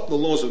stopped the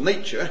laws of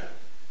nature.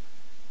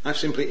 I've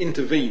simply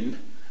intervened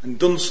and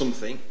done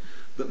something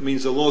that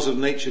means the laws of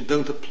nature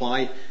don't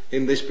apply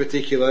in this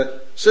particular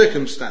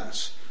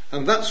circumstance.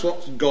 And that's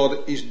what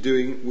God is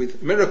doing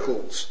with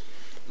miracles.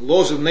 The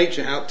laws of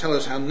nature tell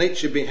us how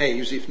nature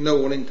behaves if no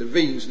one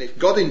intervenes. And if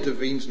God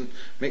intervenes and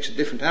makes a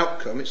different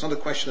outcome, it's not a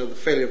question of the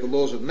failure of the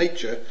laws of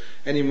nature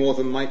any more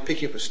than my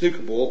picking up a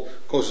snooker ball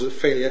causes a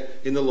failure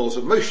in the laws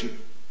of motion.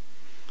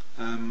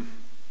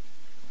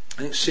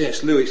 I think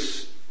C.S.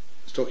 Lewis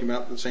is talking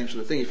about the same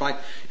sort of thing. If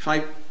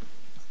I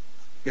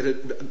get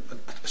a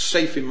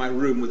safe in my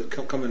room with a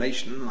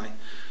combination and I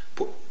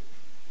put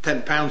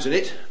 £10 in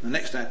it. The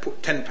next day I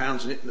put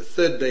 £10 in it. And the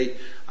third day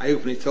I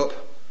open it up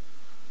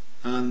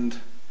and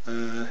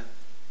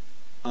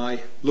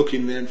I look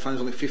in there and find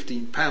there's only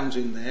 £15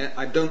 in there.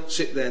 I don't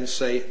sit there and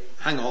say,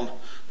 hang on,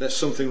 there's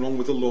something wrong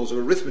with the laws of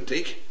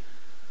arithmetic.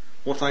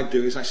 What I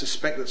do is I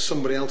suspect that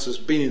somebody else has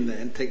been in there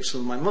and taken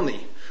some of my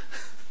money.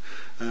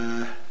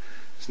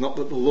 It's not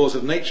that the laws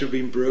of nature have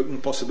been broken,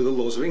 possibly the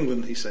laws of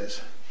England, he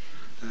says.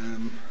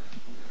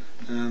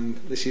 And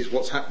this is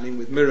what's happening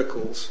with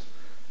miracles.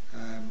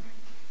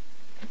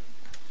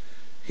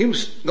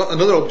 Hume's got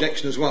another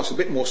objection as well. It's a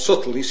bit more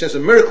subtle. He says a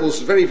miracle is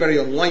very, very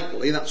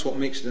unlikely. That's what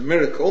makes it a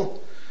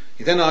miracle.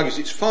 He then argues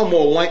it's far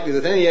more likely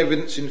that any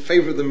evidence in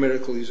favour of the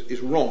miracle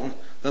is wrong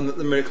than that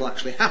the miracle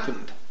actually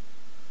happened.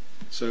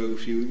 So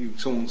if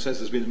someone says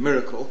there's been a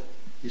miracle,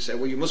 you say,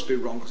 well, you must be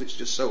wrong because it's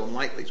just so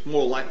unlikely. It's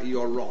more likely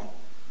you're wrong.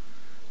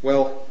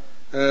 Well,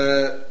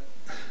 and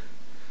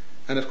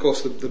of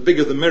course the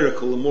bigger the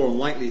miracle, the more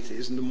unlikely it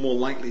is, and the more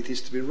likely it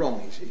is to be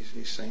wrong,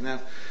 he's saying. Now,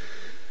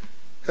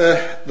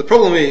 the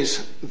problem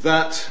is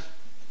that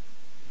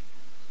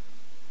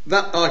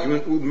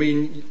argument would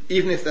mean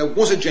even if there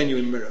was a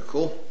genuine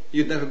miracle,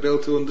 you'd never be able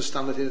to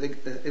understand that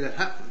it had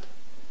happened.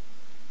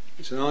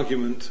 It's an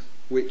argument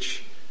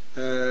which,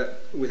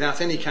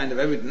 without any kind of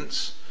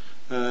evidence,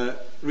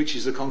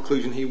 reaches the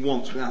conclusion he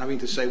wants without having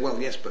to say, well,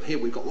 yes, but here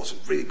we've got lots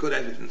of really good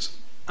evidence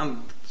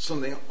and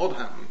something odd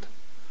happened.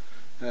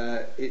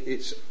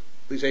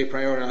 These a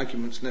priori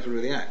arguments never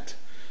really act.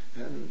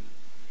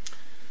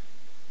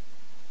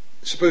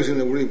 Supposing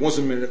there really was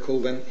a miracle,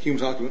 then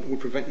Hume's argument would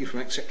prevent you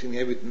from accepting the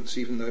evidence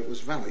even though it was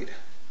valid.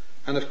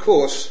 And of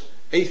course,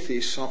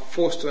 atheists are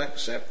forced to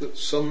accept that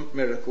some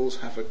miracles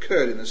have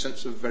occurred in the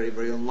sense of very,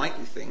 very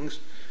unlikely things,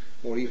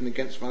 or even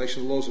against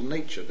violation of the laws of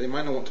nature. They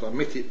might not want to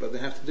admit it, but they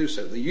have to do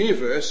so. The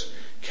universe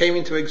came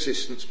into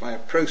existence by a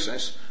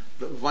process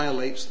that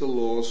violates the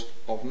laws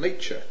of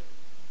nature.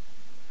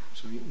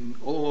 So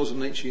all the laws of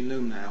nature you know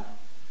now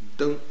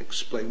don't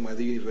explain where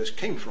the universe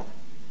came from.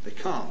 They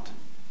can't.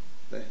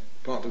 They're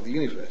part of the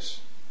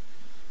universe.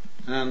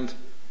 And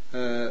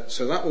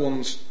so that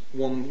one's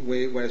one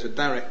where there's a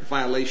direct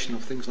violation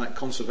of things like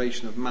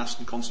conservation of mass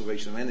and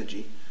conservation of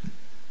energy,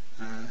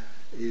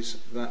 is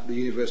that the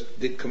universe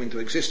did come into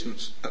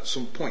existence at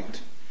some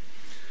point.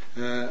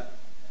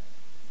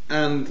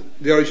 And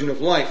the origin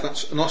of life,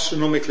 that's an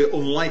astronomically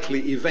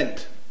unlikely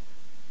event.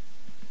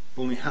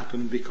 Only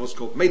happened because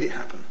God made it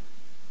happen.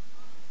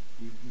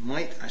 You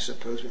might, I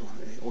suppose, they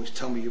always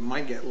tell me you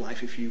might get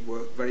life if you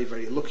were very,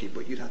 very lucky,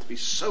 but you'd have to be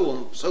so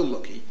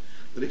lucky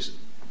that it's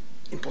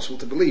impossible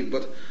to believe.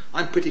 But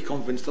I'm pretty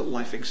convinced that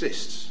life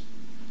exists.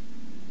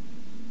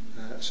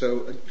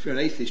 So if you're an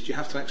atheist, you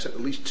have to accept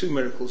at least 2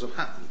 miracles have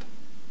happened.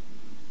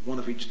 One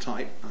of each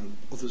type, and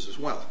others as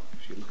well,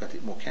 if you look at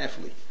it more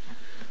carefully.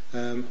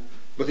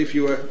 But if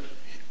you were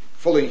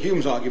following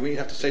Hume's argument, you'd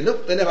have to say,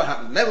 nope, they never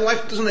happened.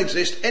 Life doesn't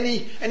exist.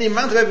 Any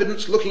amount of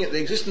evidence looking at the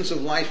existence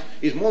of life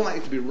is more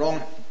likely to be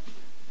wrong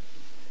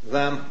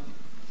than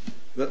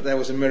that there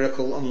was a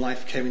miracle and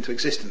life came into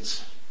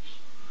existence.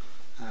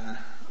 I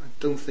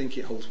don't think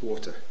it holds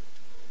water.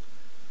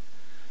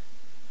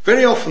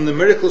 Very often the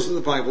miracles of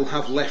the Bible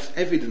have left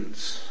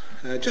evidence.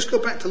 Just go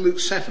back to Luke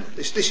 7.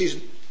 This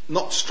is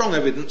not strong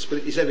evidence, but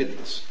it is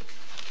evidence.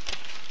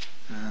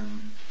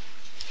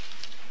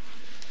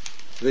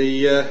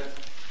 A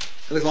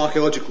little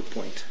archaeological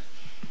point.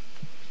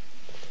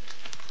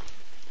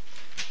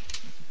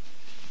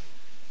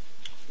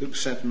 Luke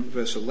 7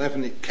 verse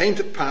 11. It came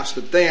to pass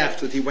the day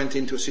after that he went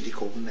into a city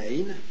called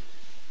Nain,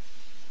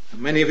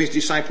 and many of his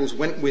disciples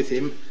went with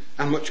him,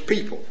 and much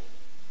people.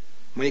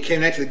 When he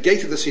came out to the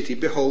gate of the city,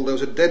 behold, there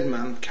was a dead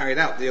man carried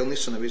out, the only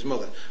son of his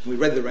mother. And we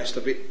read the rest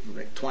of it, we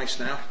read it twice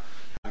now,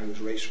 how he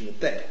was raised from the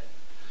dead.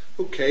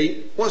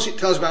 Okay, what does it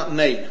tell us about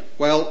Nain?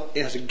 Well,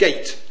 it has a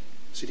gate.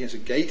 The city has a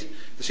gate.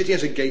 The city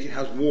has a gate, it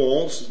has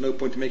walls. There's no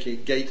point in making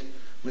a gate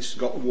unless it's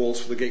got walls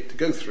for the gate to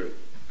go through.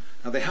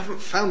 Now, they haven't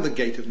found the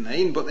gate of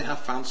Nain, but they have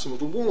found some of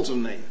the walls of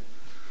Nain.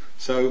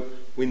 So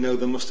we know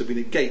there must have been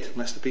a gate,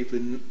 unless the people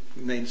in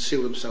Nain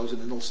seal themselves in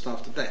and all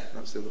starve to death.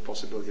 That's the other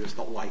possibility. It's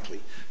not likely.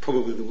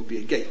 Probably there will be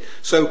a gate.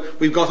 So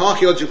we've got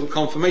archaeological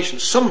confirmation.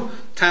 Some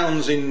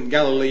towns in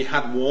Galilee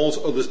had walls,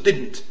 others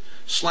didn't.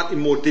 Slightly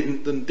more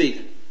didn't than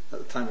did at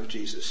the time of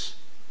Jesus.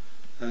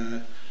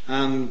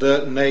 And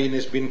Nain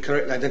has been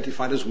correctly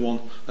identified as one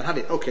that had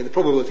it. Okay, the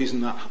probability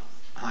isn't that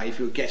high if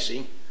you're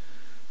guessing,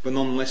 but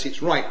nonetheless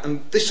it's right.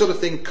 And this sort of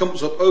thing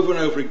comes up over and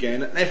over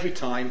again, and every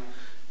time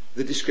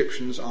the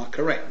descriptions are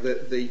correct.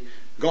 The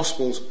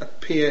Gospels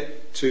appear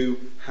to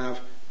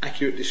have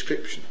accurate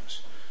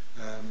descriptions.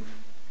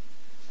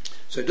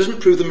 So it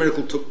doesn't prove the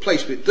miracle took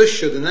place, but it does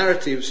show the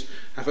narratives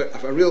have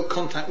a real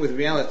contact with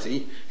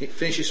reality. It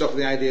finishes off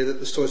the idea that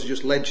the stories are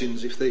just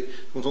legends. If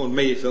someone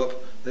made it up,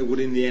 they would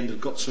in the end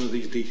have got some of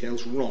these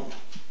details wrong.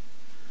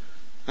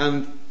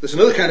 And there's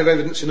another kind of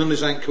evidence in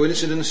undesigned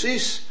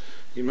coincidences.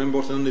 You remember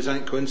what an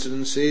undesigned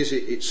coincidence is?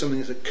 It's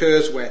something that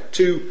occurs where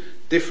 2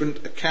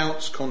 different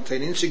accounts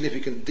contain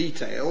insignificant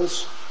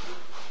details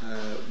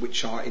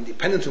which are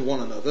independent of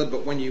one another,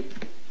 but when you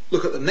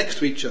look at them next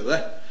to each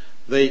other,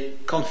 they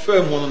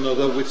confirm one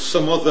another with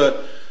some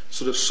other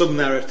sort of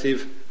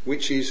sub-narrative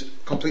which is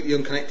completely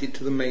unconnected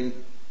to the main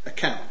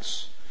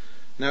accounts.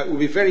 Now, it would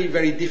be very,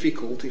 very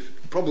difficult, if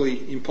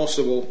probably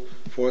impossible,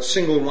 for a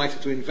single writer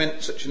to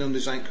invent such an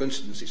undesigned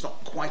coincidence. It's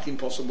not quite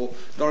impossible.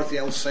 Dorothy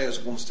L. Sayers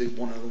once did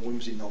one of the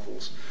Whimsy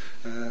novels,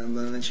 and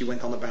then she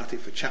went on about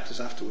it for chapters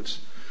afterwards.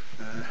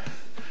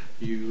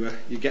 You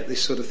get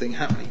this sort of thing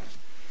happening.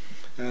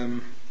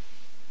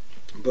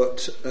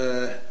 But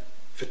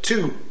for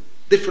two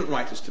different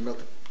writers to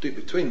do it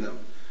between them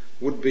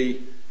would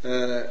be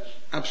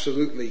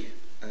absolutely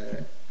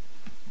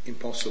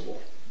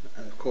impossible.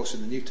 And of course,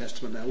 in the New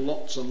Testament, there are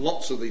lots and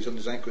lots of these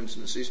undesigned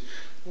coincidences.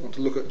 I want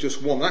to look at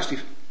just one. Actually,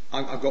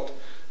 I've got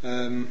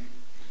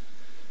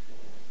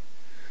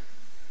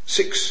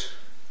 6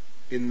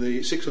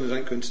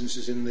 undesigned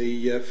coincidences in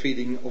the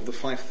feeding of the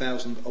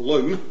 5,000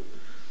 alone.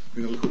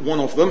 We're going to look at one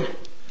of them.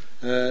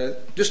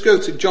 Just go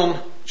to John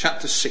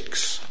chapter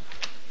 6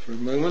 for a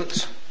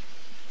moment.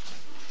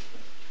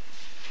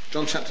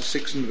 John chapter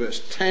 6 and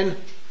verse 10.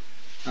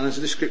 And there's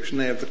a description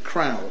there of the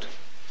crowd.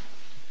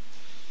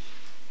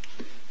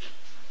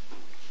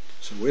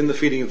 So we're in the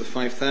feeding of the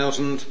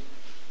 5,000.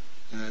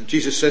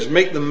 Jesus says,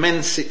 make the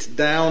men sit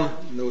down.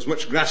 And there was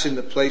much grass in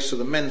the place, so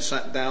the men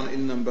sat down,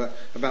 in number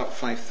about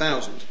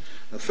 5,000.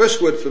 The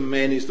first word for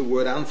men is the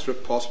word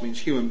anthropos, means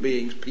human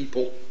beings,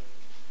 people.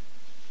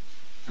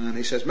 And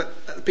he says,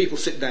 let the people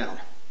sit down.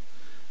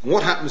 And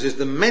what happens is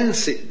the men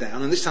sit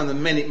down, and this time the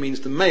men, it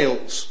means the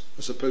males,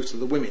 as opposed to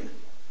the women.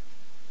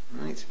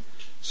 Right?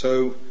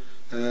 So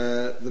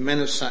the men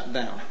have sat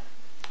down.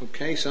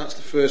 Okay, so that's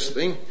the first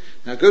thing.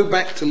 Now go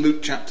back to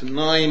Luke chapter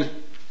 9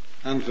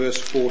 and verse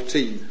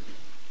 14.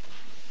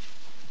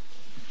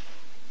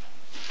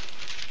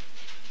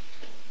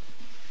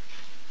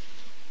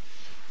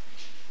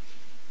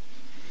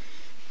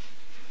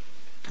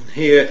 And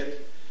here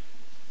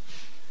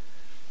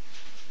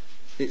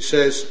it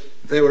says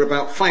there were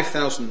about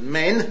 5,000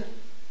 men,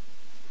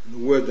 and the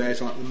word there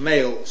is like the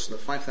males, the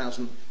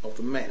 5,000 of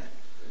the men.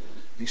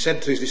 He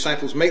said to his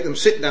disciples, make them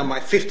sit down by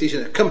 50s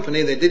in a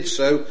company. They did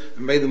so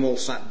and made them all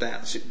sit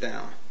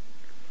down.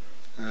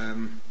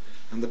 And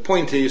the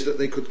point is that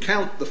they could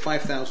count the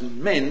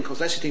 5,000 men because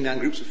they're sitting down in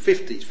groups of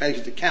 50. It's fair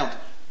to count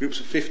groups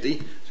of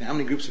 50, so how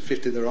many groups of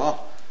 50 there are,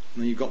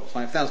 and then you've got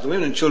 5,000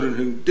 women and children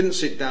who didn't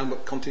sit down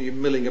but continued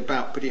milling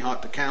about, pretty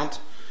hard to count,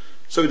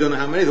 so we don't know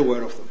how many there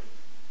were of them.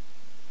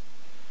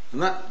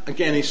 And that,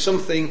 again, is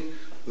something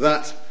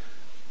that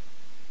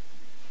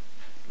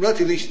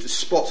relatively easy to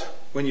spot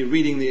when you're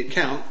reading the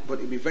account, but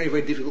it'd be very,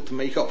 very difficult to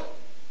make up.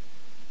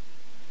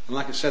 And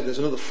like I said, there's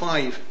another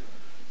 5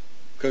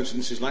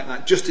 coincidences like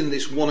that just in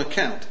this one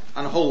account,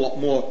 and a whole lot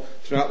more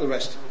throughout the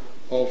rest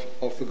of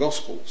the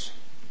Gospels.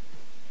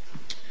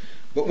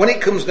 But when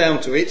it comes down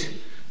to it,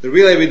 the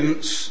real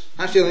evidence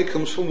actually only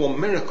comes from one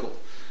miracle,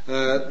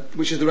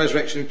 which is the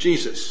resurrection of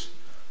Jesus.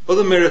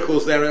 Other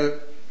miracles, there are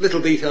little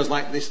details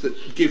like this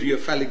that give you a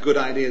fairly good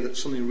idea that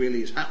something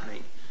really is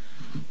happening.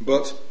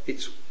 But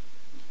it's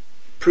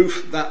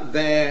proof that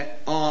there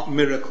are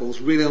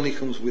miracles really only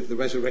comes with the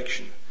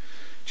resurrection.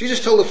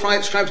 Jesus told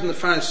the scribes and the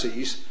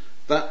Pharisees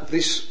that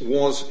this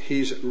was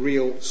his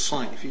real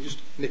sign. If you just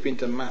nip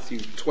into Matthew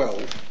 12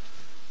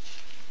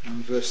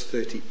 and verse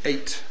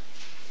 38.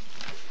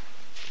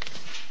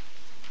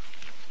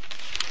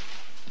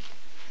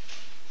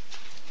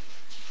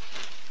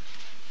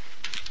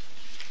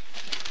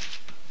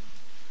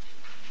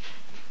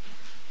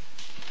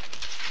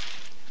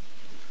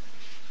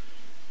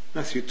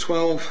 Matthew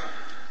 12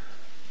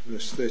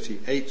 verse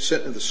 38,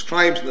 certain of the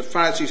scribes and the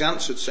Pharisees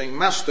answered, saying,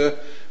 Master,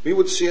 we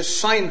would see a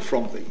sign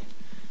from thee.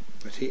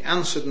 But he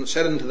answered and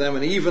said unto them,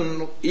 An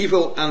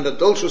evil and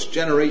adulterous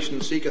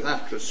generation seeketh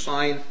after a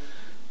sign.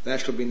 There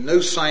shall be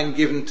no sign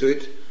given to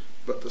it,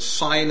 but the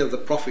sign of the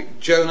prophet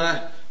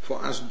Jonah.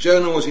 For as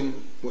Jonah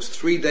was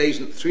 3 days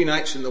and 3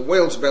 nights in the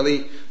whale's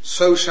belly,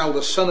 so shall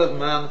the Son of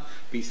Man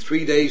be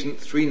 3 days and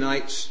 3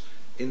 nights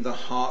in the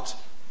heart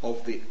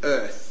of the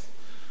earth.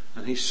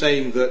 And he's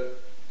saying that,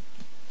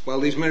 well,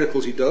 these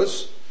miracles he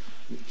does,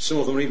 some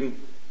of them are even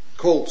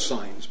called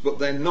signs, but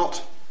they're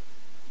not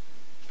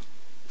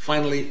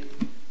finally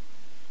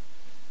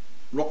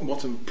rock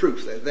bottom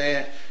proof. They're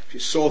there. If you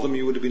saw them,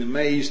 you would have been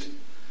amazed.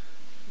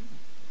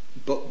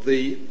 But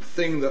the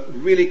thing that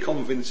really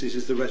convinces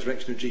is the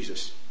resurrection of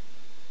Jesus.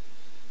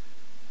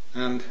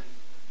 And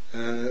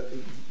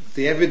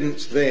the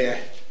evidence there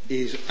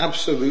is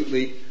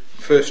absolutely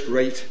first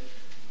rate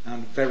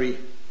and very,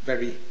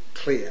 very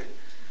clear.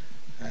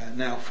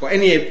 Now, for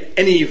any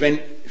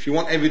event, if you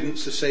want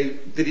evidence to say,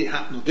 did it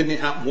happen or didn't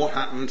it happen, what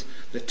happened,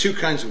 there are 2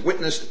 kinds of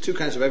witness, there are 2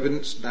 kinds of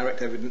evidence,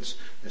 direct evidence.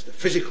 There's the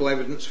physical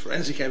evidence,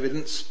 forensic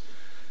evidence,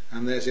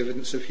 and there's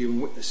evidence of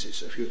human witnesses.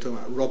 So if you're talking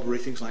about robbery,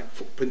 things like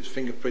footprints,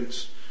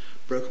 fingerprints,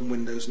 broken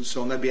windows and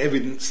so on, there'd be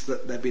evidence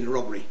that there'd been a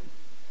robbery.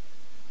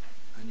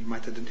 And you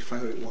might identify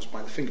who it was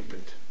by the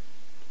fingerprint.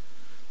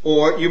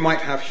 Or you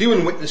might have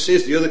human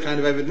witnesses, the other kind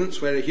of evidence,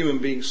 where a human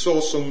being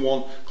saw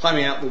someone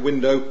climbing out the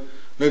window,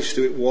 noticed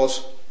who it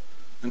was,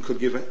 and could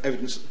give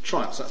evidence at the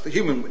trials. That's the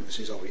human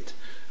witnesses of it.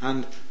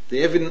 And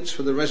the evidence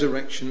for the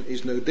resurrection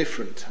is no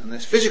different. And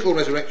there's physical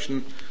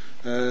resurrection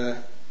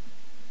of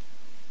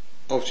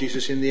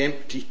Jesus in the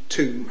empty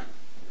tomb.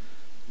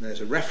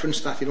 There's a reference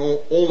to that in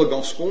all the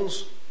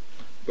Gospels,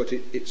 but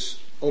it's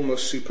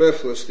almost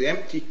superfluous. The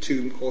empty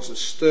tomb caused a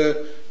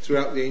stir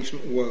throughout the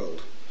ancient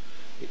world.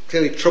 It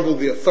clearly troubled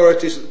the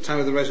authorities at the time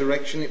of the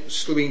resurrection. It was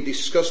still being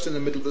discussed in the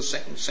middle of the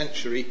 2nd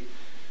century.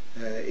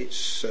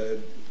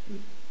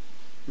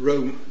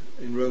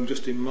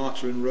 Justin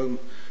Martyr in Rome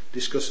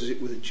discusses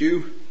it with a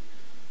Jew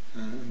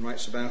and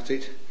writes about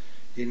it.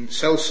 In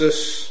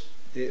Celsus,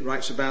 it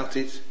writes about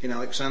it. In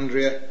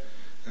Alexandria,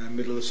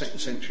 middle of the 2nd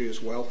century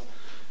as well.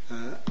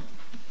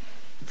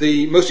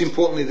 Most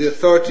importantly, the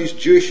authorities,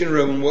 Jewish and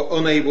Roman, were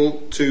unable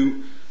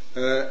to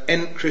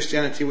end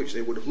Christianity, which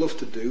they would have loved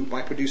to do,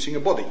 by producing a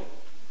body.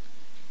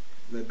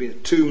 There had been a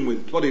tomb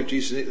with the body of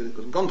Jesus in it. They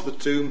could have gone to the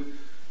tomb,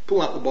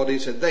 pulled out the body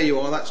and said, there you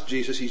are, that's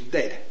Jesus, he's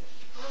dead.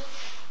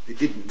 They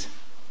didn't.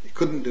 They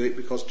couldn't do it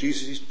because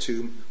Jesus'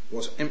 tomb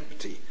was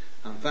empty.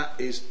 And that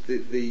is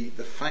the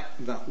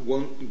fact that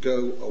won't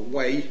go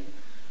away.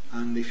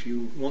 And if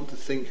you want to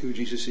think who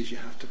Jesus is, you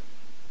have to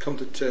come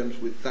to terms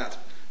with that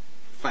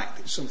fact.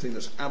 It's something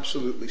that's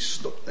absolutely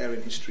stuck there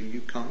in history. You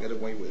can't get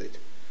away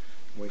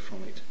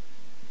from it.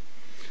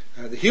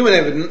 The human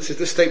evidence is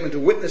the statement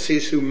of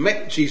witnesses who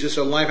met Jesus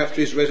alive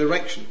after his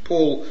resurrection.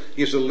 Paul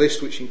gives a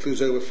list which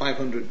includes over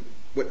 500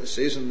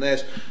 witnesses, and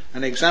there's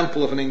an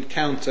example of an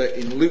encounter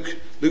in Luke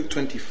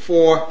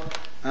 24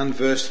 and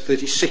verse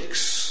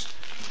 36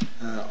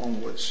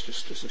 onwards.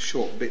 Just a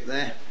short bit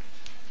there.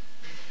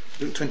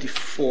 Luke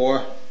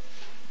 24,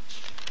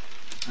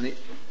 and it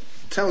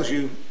tells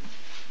you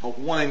of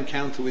one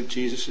encounter with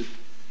Jesus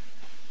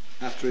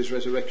after his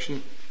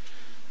resurrection.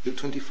 Luke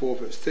 24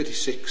 verse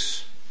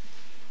 36.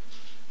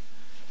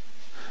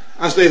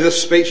 As they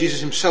thus spake,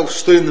 Jesus himself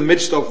stood in the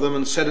midst of them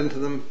and said unto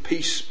them,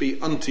 Peace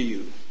be unto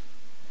you.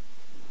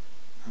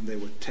 And they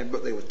were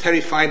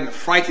terrified and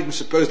affrighted and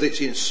supposed they'd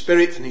seen a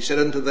spirit. And he said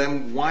unto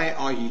them, Why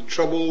are ye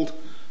troubled?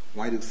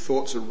 Why do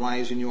thoughts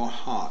arise in your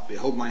heart?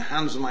 Behold my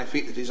hands and my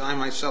feet, that is I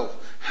myself.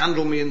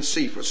 Handle me and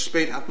see, for a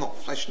spirit hath not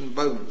flesh and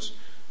bones,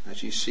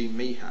 as ye see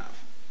me have.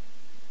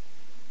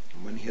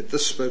 And when he had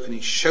thus spoken,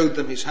 he showed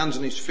them his hands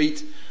and his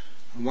feet.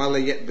 And while they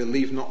yet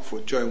believed not for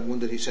joy and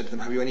wondered, he said to them,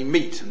 Have you any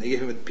meat? And they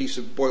gave him a piece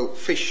of boiled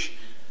fish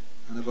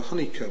and of a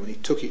honeycomb. And he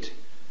took it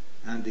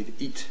and did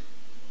eat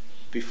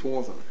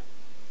before them.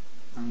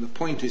 And the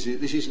point is,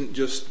 this isn't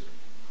just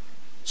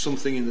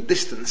something in the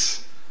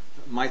distance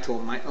that might or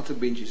might not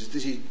have been Jesus.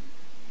 This is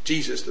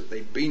Jesus that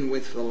they've been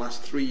with for the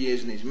last 3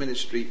 years in his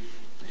ministry.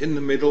 He's in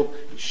the middle.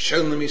 He's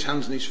shown them his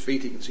hands and his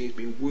feet. You can see he's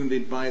been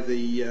wounded by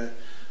the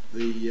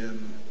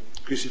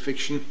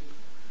crucifixion.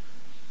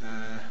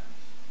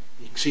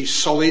 You can see he's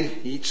solid.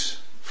 He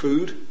eats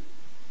food.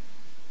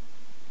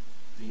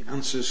 He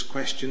answers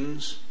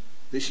questions.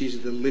 This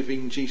is the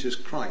living Jesus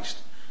Christ.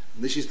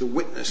 And this is the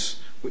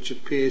witness which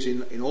appears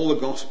in all the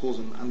Gospels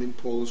and in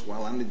Paul as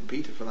well, and in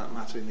Peter for that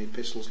matter, in the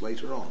epistles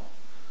later on.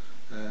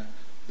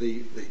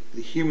 The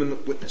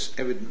human witness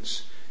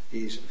evidence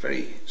is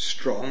very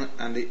strong,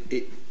 and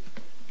it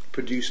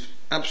produced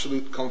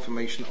absolute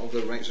confirmation of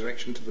the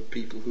resurrection to the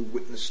people who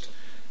witnessed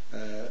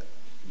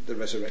the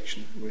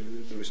resurrection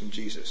with the risen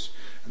Jesus.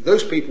 And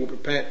those people were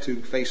prepared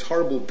to face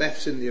horrible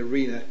deaths in the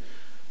arena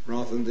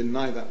rather than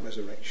deny that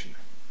resurrection.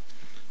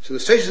 So the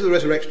status of the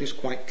resurrection is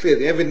quite clear.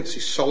 The evidence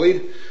is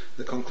solid.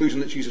 The conclusion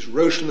that Jesus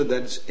rose from the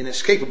dead is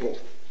inescapable.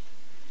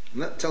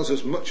 And that tells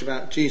us much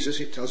about Jesus.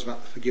 It tells us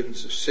about the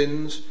forgiveness of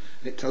sins.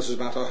 And it tells us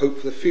about our hope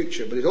for the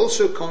future. But it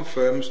also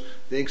confirms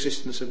the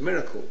existence of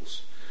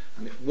miracles.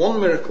 And if one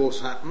miracle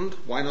has happened,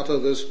 why not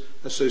others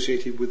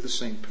associated with the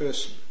same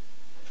person?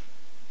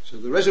 So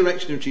the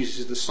resurrection of Jesus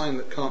is the sign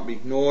that can't be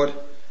ignored.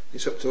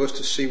 It's up to us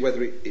to see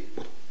where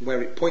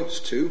it points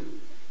to,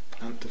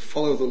 and to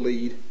follow the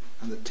lead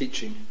and the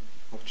teaching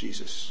of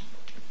Jesus.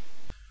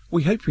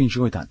 We hope you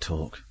enjoyed that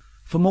talk.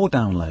 For more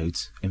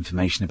downloads,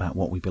 information about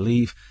what we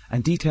believe,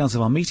 and details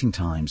of our meeting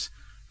times,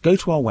 go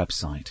to our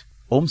website,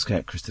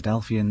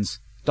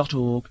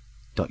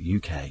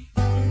 ormskirkchristadelphians.org.uk.